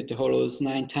inspected the hollows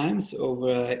 9 times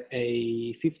over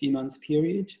a 15-month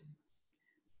period,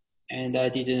 and I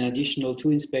did an additional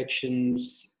 2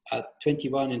 inspections at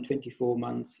 21 and 24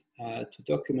 months to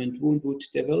document wound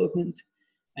development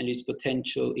and its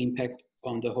potential impact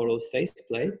on the hollow's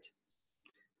faceplate,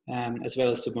 as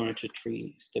well as to monitor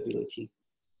tree stability.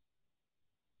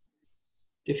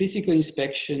 The physical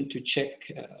inspection to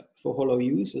check for hollow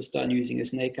use was done using a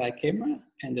snake eye camera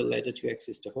and a ladder to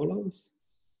access the hollows.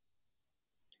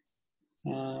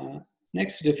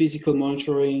 Next to the physical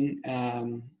monitoring,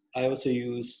 I also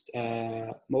used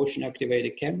motion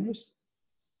activated cameras.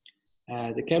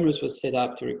 The cameras were set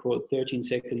up to record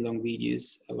 13-second long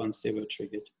videos once they were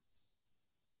triggered.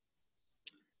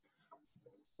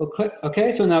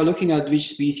 Okay, so now looking at which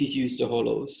species used the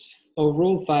hollows.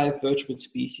 Overall, 5 vertebrate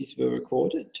species were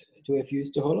recorded to have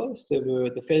used the hollows. There were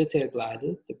the feather-tailed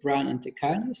glider, the brown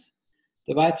antechinus,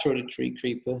 the white-throated tree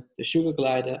creeper, the sugar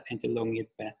glider, and the long-eared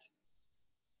bat.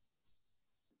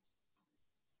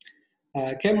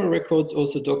 Camera records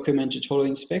also documented hollow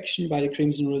inspection by the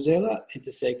crimson rosella and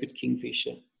the sacred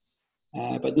kingfisher,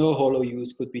 but no hollow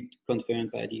use could be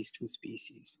confirmed by these 2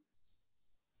 species.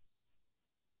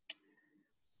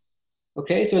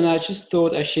 Okay, so now I just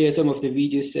thought I'd share some of the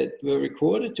videos that were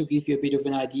recorded to give you a bit of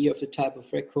an idea of the type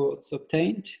of records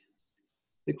obtained.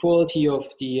 The quality of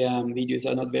the videos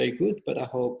are not very good, but I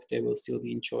hope they will still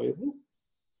be enjoyable.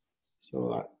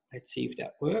 So let's see if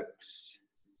that works.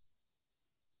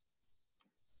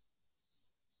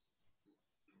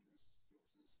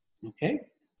 Okay,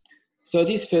 So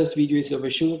this first video is of a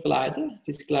sugar glider.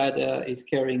 This glider is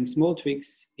carrying small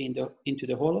twigs into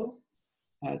the hollow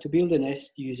to build a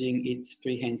nest using its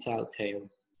prehensile tail.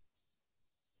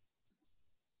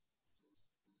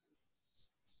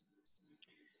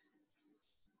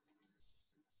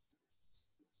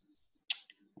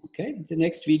 Okay, the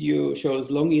next video shows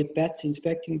long-eared bats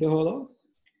inspecting the hollow.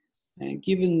 And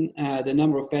given the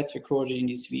number of bats recorded in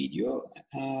this video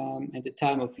and the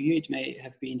time of year, it may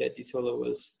have been that this hollow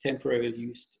was temporarily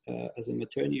used as a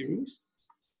maternity roost,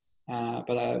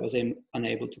 but I was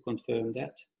unable to confirm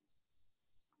that.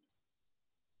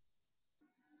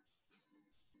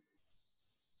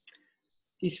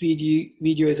 This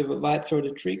video is of a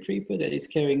white-throated tree creeper that is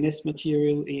carrying nest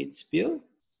material in its bill.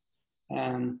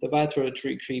 The white-throated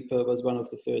tree creeper was one of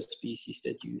the first species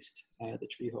that used the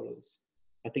tree hollows.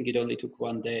 I think it only took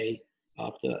 1 day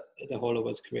after the hollow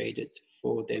was created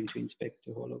for them to inspect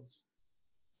the hollows.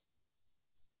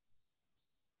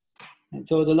 And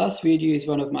so the last video is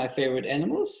one of my favorite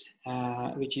animals,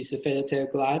 which is the feather-tail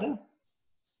glider.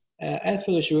 As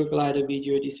for the sugar glider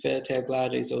video, this feather-tail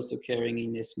glider is also carrying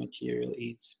in nest material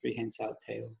its prehensile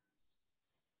tail.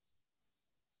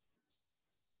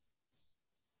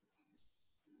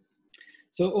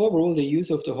 So overall, the use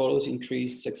of the hollows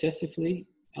increased successively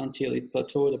until it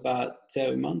plateaued about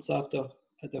 7 months after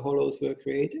the hollows were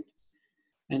created.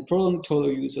 And prolonged hollow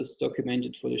use was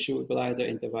documented for the sugar glider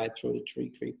and the white-throated tree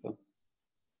creeper.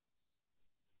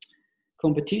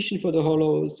 Competition for the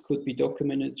hollows could be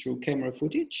documented through camera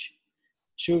footage.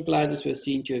 Sugar gliders were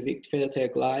seen to evict feather-tail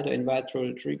glider and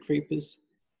white-throated tree creepers,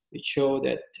 which show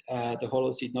that the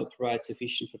hollows did not provide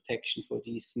sufficient protection for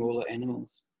these smaller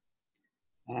animals.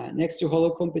 Next to hollow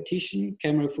competition,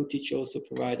 camera footage also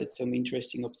provided some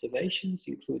interesting observations,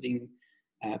 including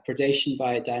predation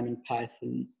by a diamond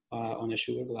python on a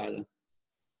sugar glider.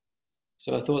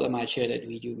 So I thought I might share that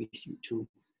video with you too.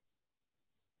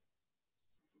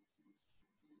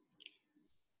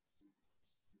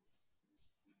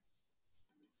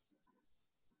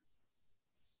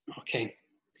 Okay.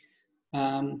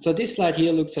 So this slide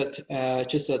here looks at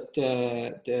just at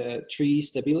the tree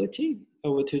stability.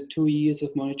 Over 2 years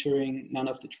of monitoring, none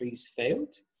of the trees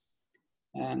failed.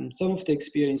 Some of the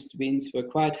experienced winds were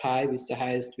quite high, with the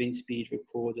highest wind speed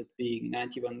recorded being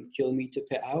 91 km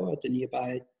per hour at the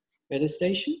nearby weather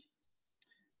station.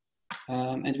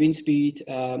 And wind speed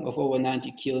of over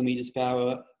 90 km per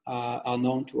hour are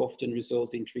known to often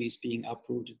result in trees being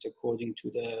uprooted according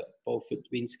to the Beaufort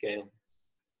wind scale.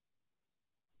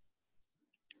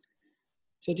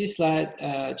 So this slide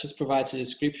just provides a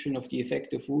description of the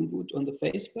effect of woundwood on the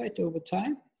faceplate over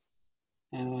time.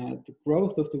 The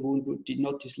growth of the woundwood did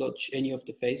not dislodge any of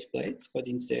the faceplates, but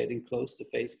instead enclosed the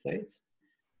faceplates,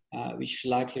 which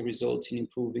likely results in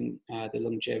improving the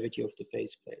longevity of the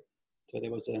faceplate. So there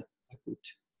was a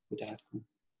good outcome.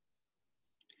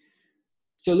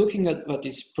 So looking at what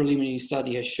this preliminary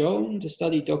study has shown, the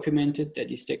study documented that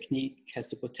this technique has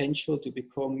the potential to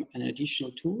become an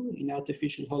additional tool in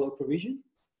artificial hollow provision,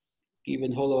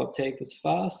 given hollow uptake was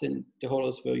fast and the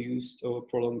hollows were used over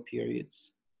prolonged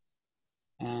periods.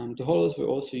 The hollows were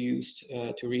also used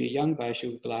to rear young by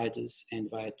sugar gliders and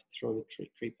white-throated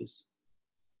tree creepers.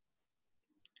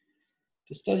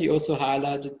 The study also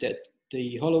highlighted that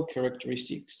the hollow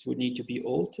characteristics would need to be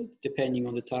altered depending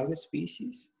on the target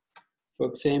species. For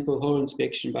example, hollow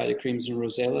inspection by the crimson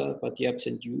rosella, but the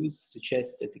absent use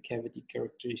suggests that the cavity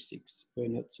characteristics were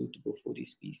not suitable for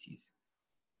this species.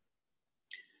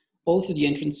 Also, the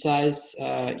entrance size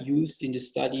used in the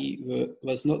study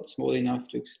was not small enough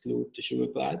to exclude the sugar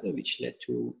glider, which led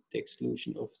to the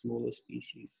exclusion of smaller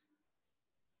species.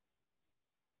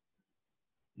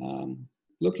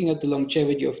 Looking at the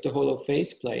longevity of the hollow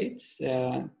faceplates,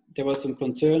 there was some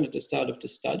concern at the start of the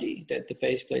study that the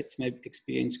faceplates may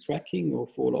experience cracking or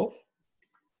fall off.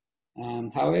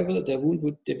 However, the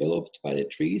woundwood developed by the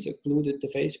trees occluded the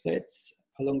faceplates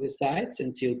along the sides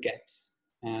and sealed gaps.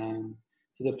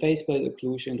 So the faceplate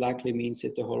occlusion likely means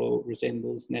that the hollow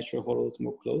resembles natural hollows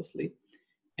more closely,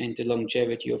 and the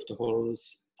longevity of the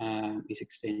hollows is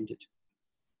extended.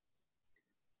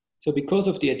 So because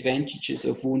of the advantages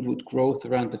of woundwood growth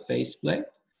around the faceplate,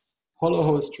 hollow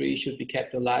host trees should be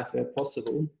kept alive where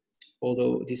possible,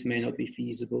 although this may not be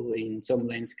feasible in some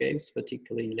landscapes,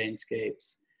 particularly in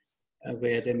landscapes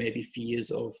where there may be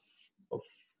fears of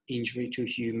injury to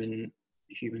human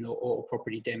or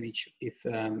property damage if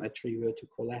a tree were to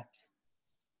collapse.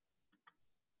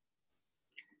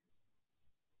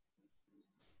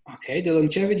 Okay, the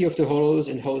longevity of the hollows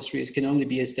and host trees can only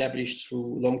be established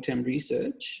through long-term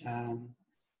research,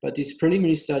 but this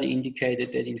preliminary study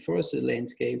indicated that in forested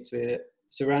landscapes where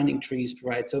surrounding trees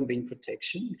provide some wind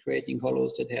protection, creating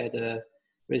hollows that had a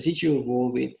residual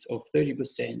wall width of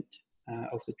 30%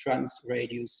 of the trunk's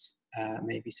radius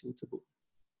may be suitable.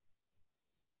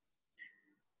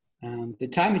 The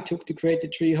time it took to create the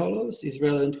tree hollows is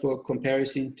relevant for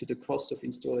comparison to the cost of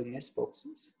installing nest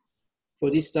boxes. For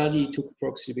this study, it took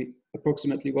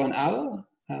approximately 1 hour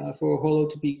for a hollow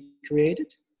to be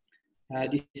created.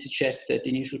 This suggests that the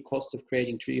initial cost of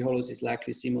creating tree hollows is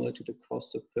likely similar to the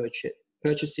cost of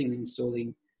purchasing and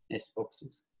installing nest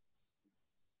boxes.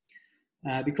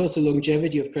 Because the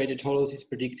longevity of created hollows is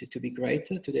predicted to be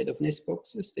greater to that of nest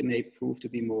boxes, they may prove to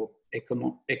be more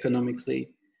economical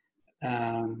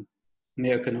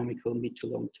mid to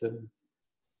long term.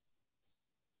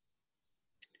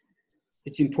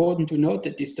 It's important to note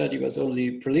that this study was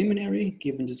only preliminary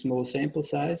given the small sample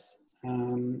size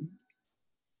and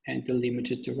the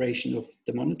limited duration of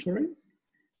the monitoring.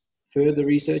 Further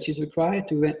research is required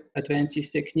to advance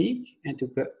this technique and to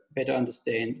better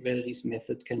understand whether this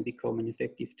method can become an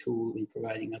effective tool in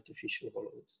providing artificial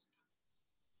hollows.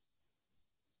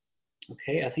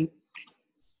 Okay, I think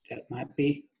that might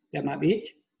be it.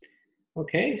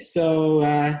 Okay, so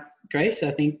Grace,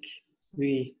 I think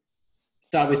we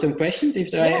start with some questions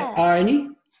if there are any.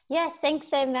 Yes, thanks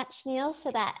so much, Niels,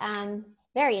 for that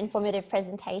very informative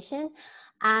presentation.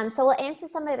 So we'll answer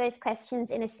some of those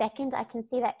questions in a second. I can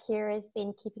see that Kira's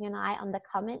been keeping an eye on the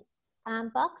comments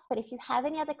box, but if you have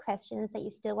any other questions that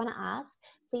you still want to ask,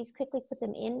 please quickly put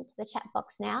them into the chat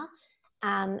box now,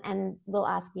 and we'll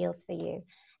ask Niels for you.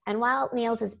 And while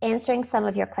Niels is answering some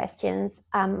of your questions,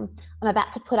 I'm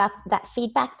about to put up that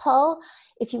feedback poll.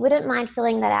 If you wouldn't mind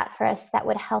filling that out for us, that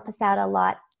would help us out a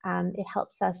lot. It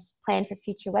helps us plan for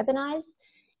future webinars.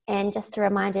 And just a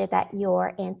reminder that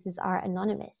your answers are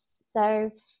anonymous.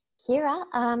 So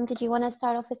Kira, did you want to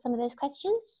start off with some of those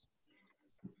questions?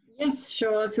 Yes,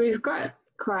 sure. So we've got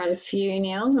quite a few,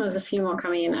 Niels, and there's a few more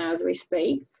coming in as we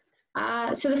speak.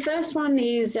 So the first one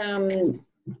is,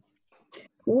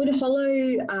 would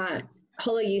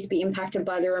hollow use be impacted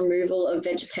by the removal of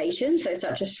vegetation, so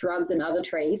such as shrubs and other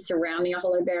trees surrounding a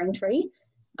hollow-bearing tree?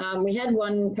 We had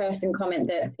one person comment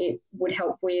that it would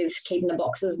help with keeping the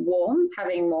boxes warm,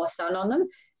 having more sun on them,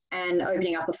 and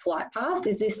opening up a flight path.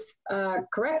 Is this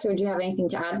correct, or do you have anything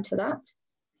to add to that?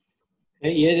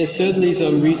 Yeah, there's certainly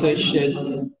some research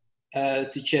that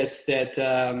suggests that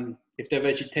if the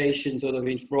vegetation sort of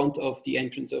in front of the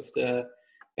entrance of the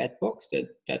bat box,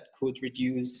 that could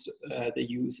reduce the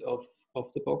use of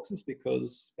the boxes,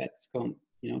 because bats can't,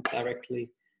 directly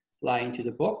fly into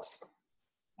the box.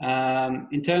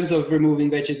 In terms of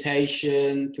removing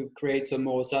vegetation to create some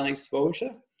more sun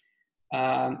exposure,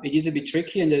 it is a bit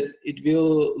tricky, and it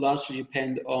will largely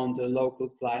depend on the local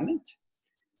climate.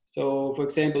 So, for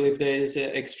example, if there is an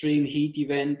extreme heat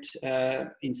event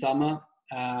in summer,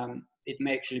 it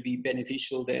may actually be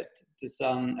beneficial that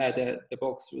the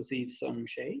box receives some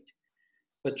shade.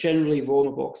 But generally,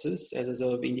 warmer boxes, as I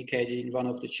sort of indicated in one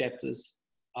of the chapters,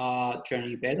 are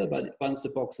generally better. But once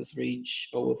the boxes reach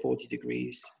over 40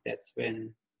 degrees, that's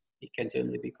when it can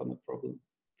certainly become a problem.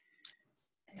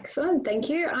 Excellent, thank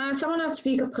you. Someone asked if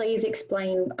you could please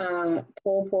explain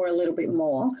torpor a little bit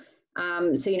more.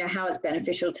 So how it's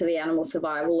beneficial to the animal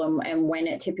survival and when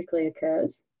it typically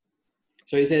occurs.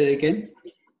 So you say that again?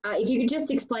 If you could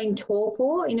just explain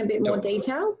torpor in a bit more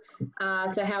detail,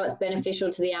 so how it's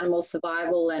beneficial to the animal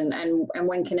survival and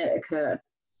when can it occur?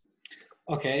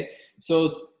 Okay,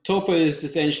 so torpor is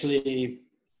essentially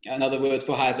another word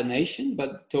for hibernation,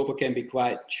 but torpor can be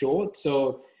quite short.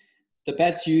 So the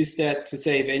bats use that to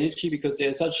save energy because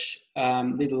they're such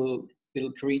little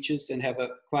creatures and have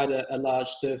quite a large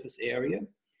surface area.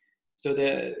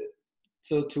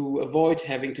 So to avoid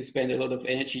having to spend a lot of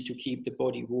energy to keep the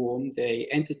body warm, they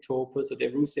enter torpor, so they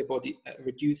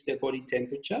reduce their body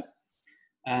temperature.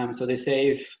 So they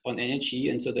save on energy,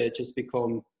 and so they just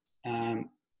become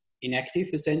inactive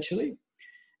essentially.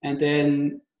 And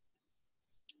then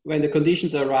when the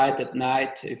conditions are right at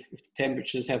night, if the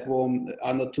temperatures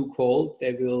are not too cold,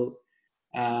 they will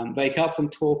wake up from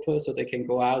torpor so they can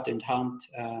go out and hunt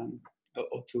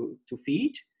or to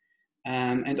feed.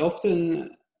 And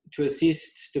often to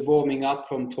assist the warming up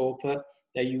from torpor,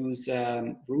 they use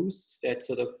roosts that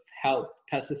sort of help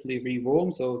passively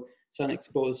rewarm, so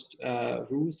sun-exposed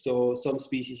roosts, or some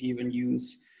species even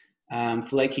use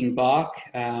flaking bark,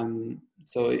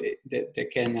 so they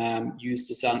can use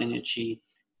the sun energy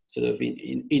sort of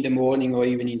in the morning or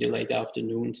even in the late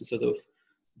afternoon to sort of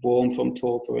warm from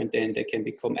torpor, and then they can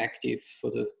become active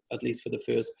at least for the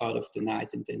first part of the night,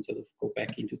 and then sort of go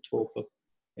back into torpor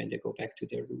when they go back to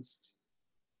their roosts.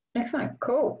 Excellent,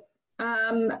 cool.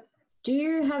 Do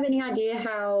you have any idea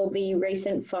how the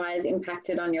recent fires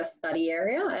impacted on your study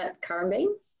area at Currumbin?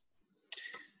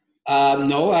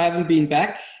 No, I haven't been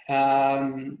back.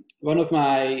 One of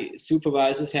my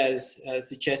supervisors has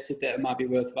suggested that it might be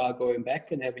worthwhile going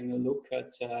back and having a look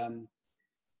at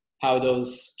how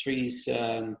those trees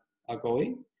are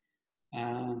going.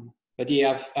 But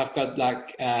yeah, I've got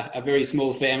like a very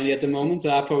small family at the moment,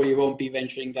 so I probably won't be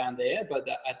venturing down there. But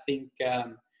I think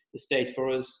the State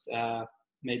Forest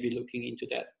may be looking into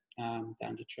that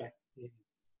down the track. Yeah.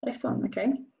 Excellent.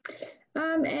 Okay.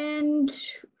 And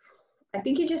I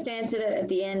think you just answered it at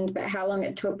the end, but how long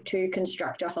it took to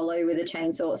construct a hollow with a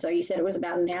chainsaw? So you said it was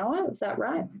about an hour. Is that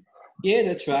right? Yeah,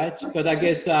 that's right. But I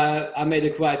guess I made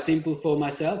it quite simple for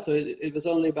myself. So it was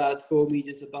only about 4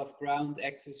 meters above ground.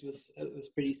 Access was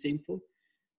pretty simple.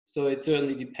 So it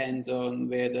certainly depends on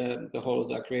where the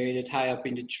hollows are created, high up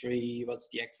in the tree, what's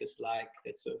the access like,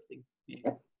 that sort of thing.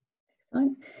 Yeah.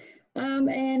 Excellent.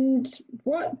 And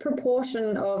what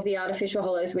proportion of the artificial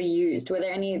hollows were used? Were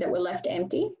there any that were left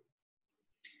empty?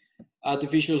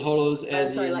 Artificial hollows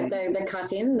as sorry, like the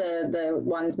cut in, the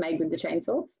ones made with the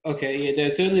chainsaws? Okay, yeah, they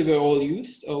certainly were all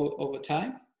used over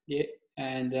time, yeah,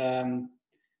 and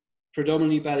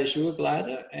predominantly by the sugar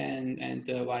glider and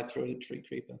the white-throated tree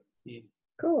creeper. Yeah.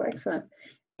 Cool, excellent.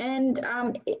 And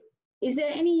is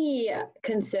there any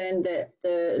concern that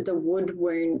the wood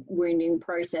wounding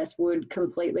process would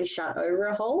completely shut over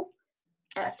a hole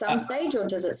at some stage, or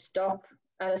does it stop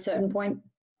at a certain point?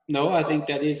 No, I think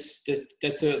that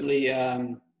certainly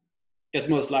that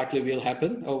most likely will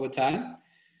happen over time.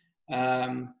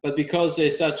 But because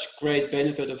there's such great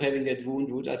benefit of having that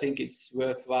wound, I think it's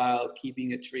worthwhile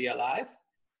keeping a tree alive.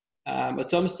 At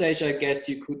some stage, I guess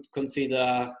you could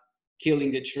consider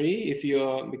killing the tree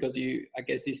because I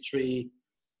guess this tree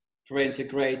prevents a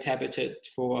great habitat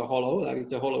for a hollow, like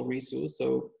it's a hollow resource.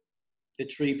 So the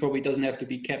tree probably doesn't have to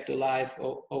be kept alive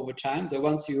over time. So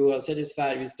once you are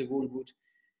satisfied with the woundwood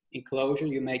enclosure,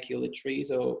 you may kill the tree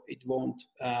so it won't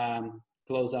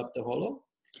close up the hollow.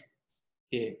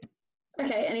 Yeah.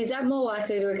 Okay, and is that more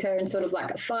likely to occur in sort of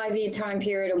like a 5-year time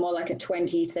period or more like a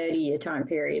 20, 30-year time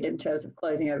period in terms of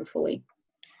closing over fully?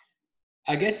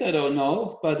 I guess I don't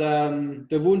know, but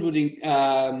the woundwooding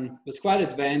was quite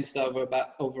advanced over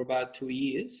about 2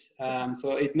 years.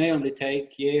 So it may only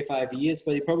take 5 years,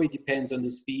 but it probably depends on the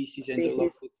species and the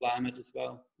local climate as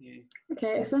well. Yeah.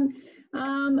 Okay, excellent.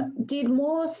 Did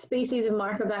more species of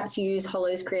microbats use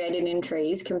hollows created in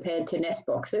trees compared to nest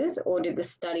boxes, or did the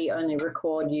study only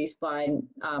record use by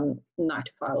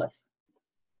Nyctophilus?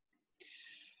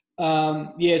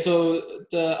 Yeah, so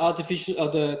the artificial or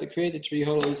the created tree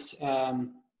hollows,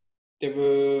 there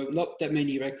were not that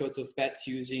many records of bats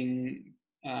using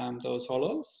those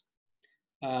hollows.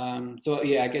 So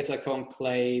yeah, I guess I can't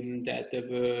claim that they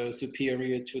were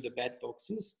superior to the bat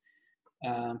boxes,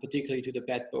 particularly to the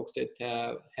bat box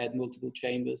that had multiple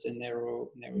chambers and narrow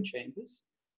chambers.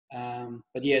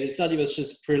 But yeah, the study was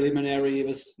just preliminary. It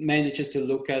was mainly just to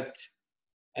look at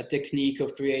a technique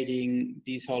of creating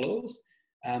these hollows.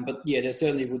 But yeah, there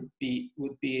certainly would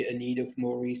be a need of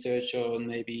more research on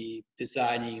maybe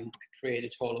designing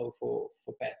created hollow for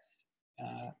bats,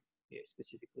 yeah,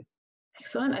 specifically.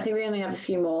 Excellent. I think we only have a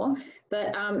few more.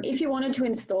 But if you wanted to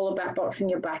install a bat box in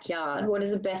your backyard, what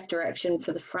is the best direction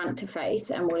for the front to face,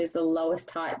 and what is the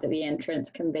lowest height that the entrance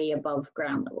can be above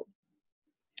ground level?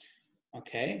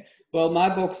 Okay. Well, my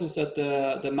boxes at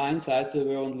the mine sites, they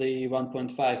were only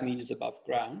 1.5 meters above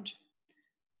ground.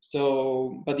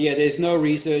 So, but yeah, there's no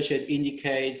research that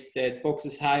indicates that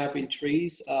boxes high up in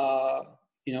trees are,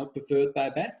 preferred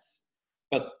by bats.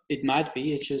 But it might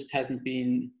be. It just hasn't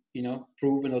been,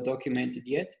 proven or documented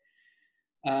yet.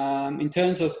 In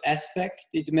terms of aspect,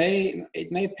 it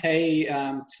may pay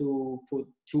to put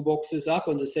 2 boxes up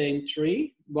on the same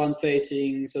tree, one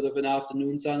facing sort of an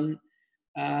afternoon sun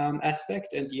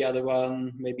aspect, and the other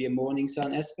one maybe a morning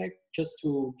sun aspect, just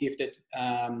to give that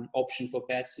option for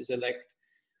bats to select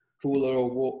cooler or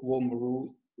warmer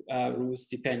roosts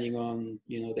depending on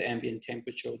the ambient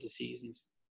temperature of the seasons.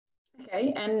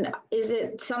 Okay, and is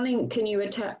it something, can you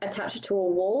attach it to a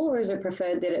wall, or is it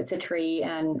preferred that it's a tree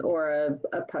or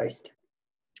a post?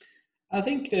 I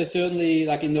think there's certainly,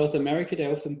 like in North America,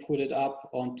 they often put it up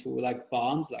onto like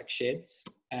barns, like sheds,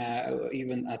 or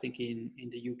even I think in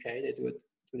the UK they do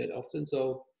that often.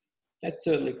 So that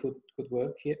certainly could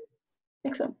work here.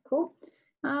 Excellent, cool.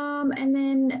 And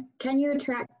then can you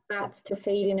attract bats to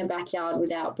feed in a backyard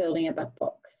without building a bat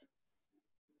box?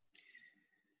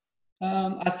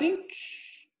 I think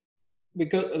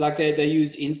because like they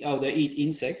eat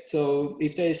insects. So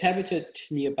if there is habitat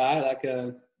nearby, like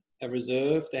a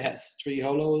reserve that has tree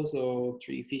hollows or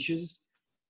tree fishes,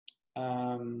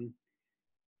 I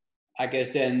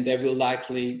guess then they will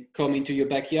likely come into your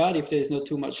backyard if there's not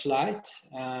too much light.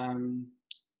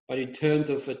 But in terms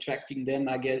of attracting them,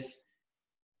 I guess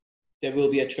they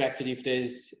will be attracted if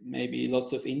there's maybe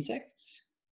lots of insects.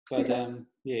 But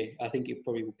yeah, I think it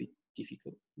probably would be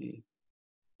difficult. Yeah.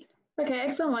 Okay,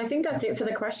 excellent. Well, I think that's it for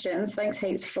the questions. Thanks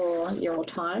heaps for your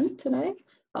time today.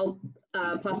 I'll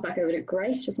pass back over to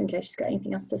Grace just in case she's got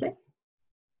anything else to say.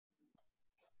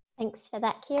 Thanks for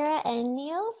that, Kira and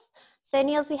Niels. So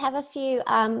Niels, we have a few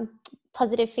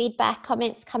positive feedback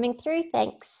comments coming through.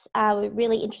 Thanks.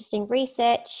 Really interesting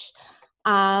research.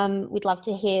 We'd love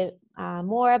to hear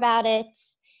more about it.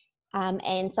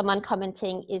 And someone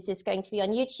commenting, is this going to be on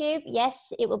YouTube? Yes,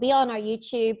 it will be on our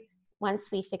YouTube once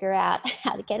we figure out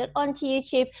how to get it onto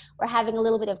YouTube. We're having a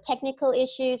little bit of technical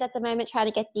issues at the moment trying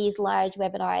to get these large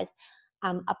webinars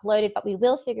uploaded, but we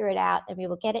will figure it out and we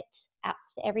will get it out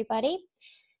to everybody.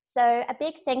 So a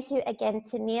big thank you again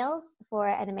to Niels for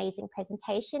an amazing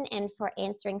presentation and for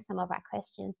answering some of our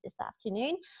questions this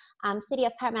afternoon. City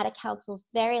of Parramatta Council is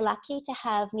very lucky to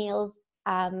have Niels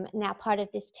now part of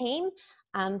this team.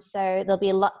 So there'll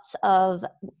be lots of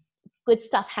good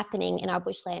stuff happening in our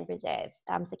bushland reserves.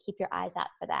 So keep your eyes out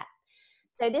for that.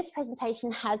 So this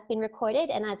presentation has been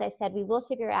recorded, and as I said, we will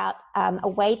figure out a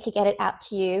way to get it out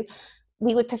to you.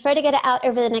 We would prefer to get it out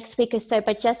over the next week or so,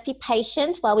 but just be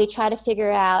patient while we try to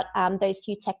figure out those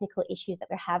few technical issues that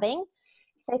we're having.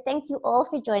 So thank you all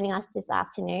for joining us this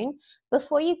afternoon.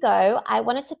 Before you go, I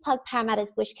wanted to plug Parramatta's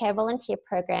Bush Care Volunteer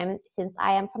Program, since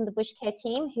I am from the Bush Care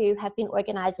team who have been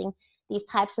organising these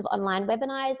types of online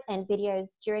webinars and videos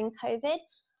during COVID.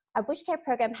 Our Bush Care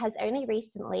program has only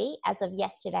recently, as of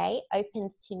yesterday,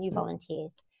 opened to new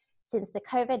volunteers since the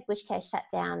COVID Bush Care shut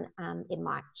down in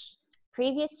March.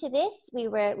 Previous to this, we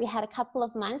had a couple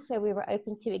of months where we were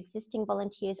open to existing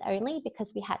volunteers only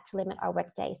because we had to limit our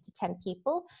work days to 10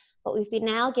 people, but we've been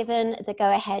now given the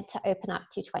go-ahead to open up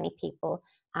to 20 people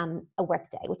a work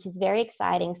day, which is very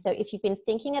exciting. So if you've been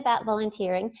thinking about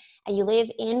volunteering and you live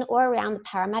in or around the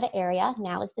Parramatta area,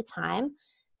 now is the time.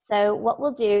 So what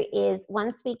we'll do is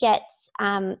once we get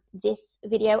this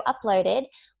video uploaded,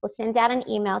 we'll send out an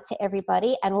email to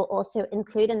everybody, and we'll also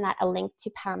include in that a link to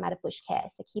Parramatta Bush Care.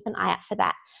 So keep an eye out for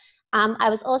that. I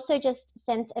was also just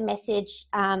sent a message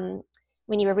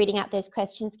when you were reading out those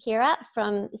questions, Kira,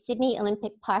 from the Sydney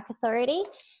Olympic Park Authority.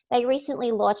 They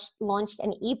recently launched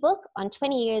an ebook on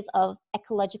 20 years of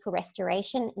ecological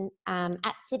restoration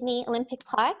at Sydney Olympic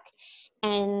Park.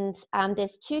 And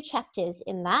there's 2 chapters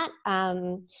in that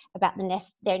about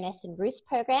their Nest and Roost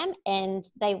program, and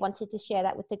they wanted to share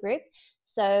that with the group.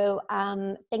 So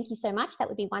thank you so much. That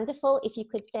would be wonderful if you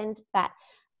could send that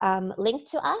link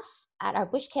to us at our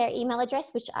Bush Care email address,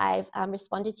 which I've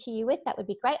responded to you with. That would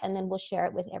be great, and then we'll share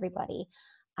it with everybody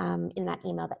in that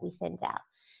email that we send out.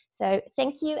 So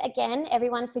thank you again,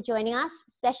 everyone, for joining us.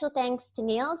 Special thanks to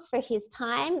Niels for his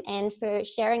time and for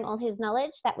sharing all his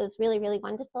knowledge. That was really, really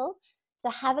wonderful. So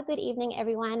have a good evening,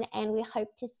 everyone, and we hope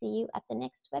to see you at the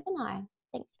next webinar.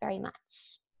 Thanks very much.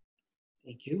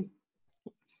 Thank you.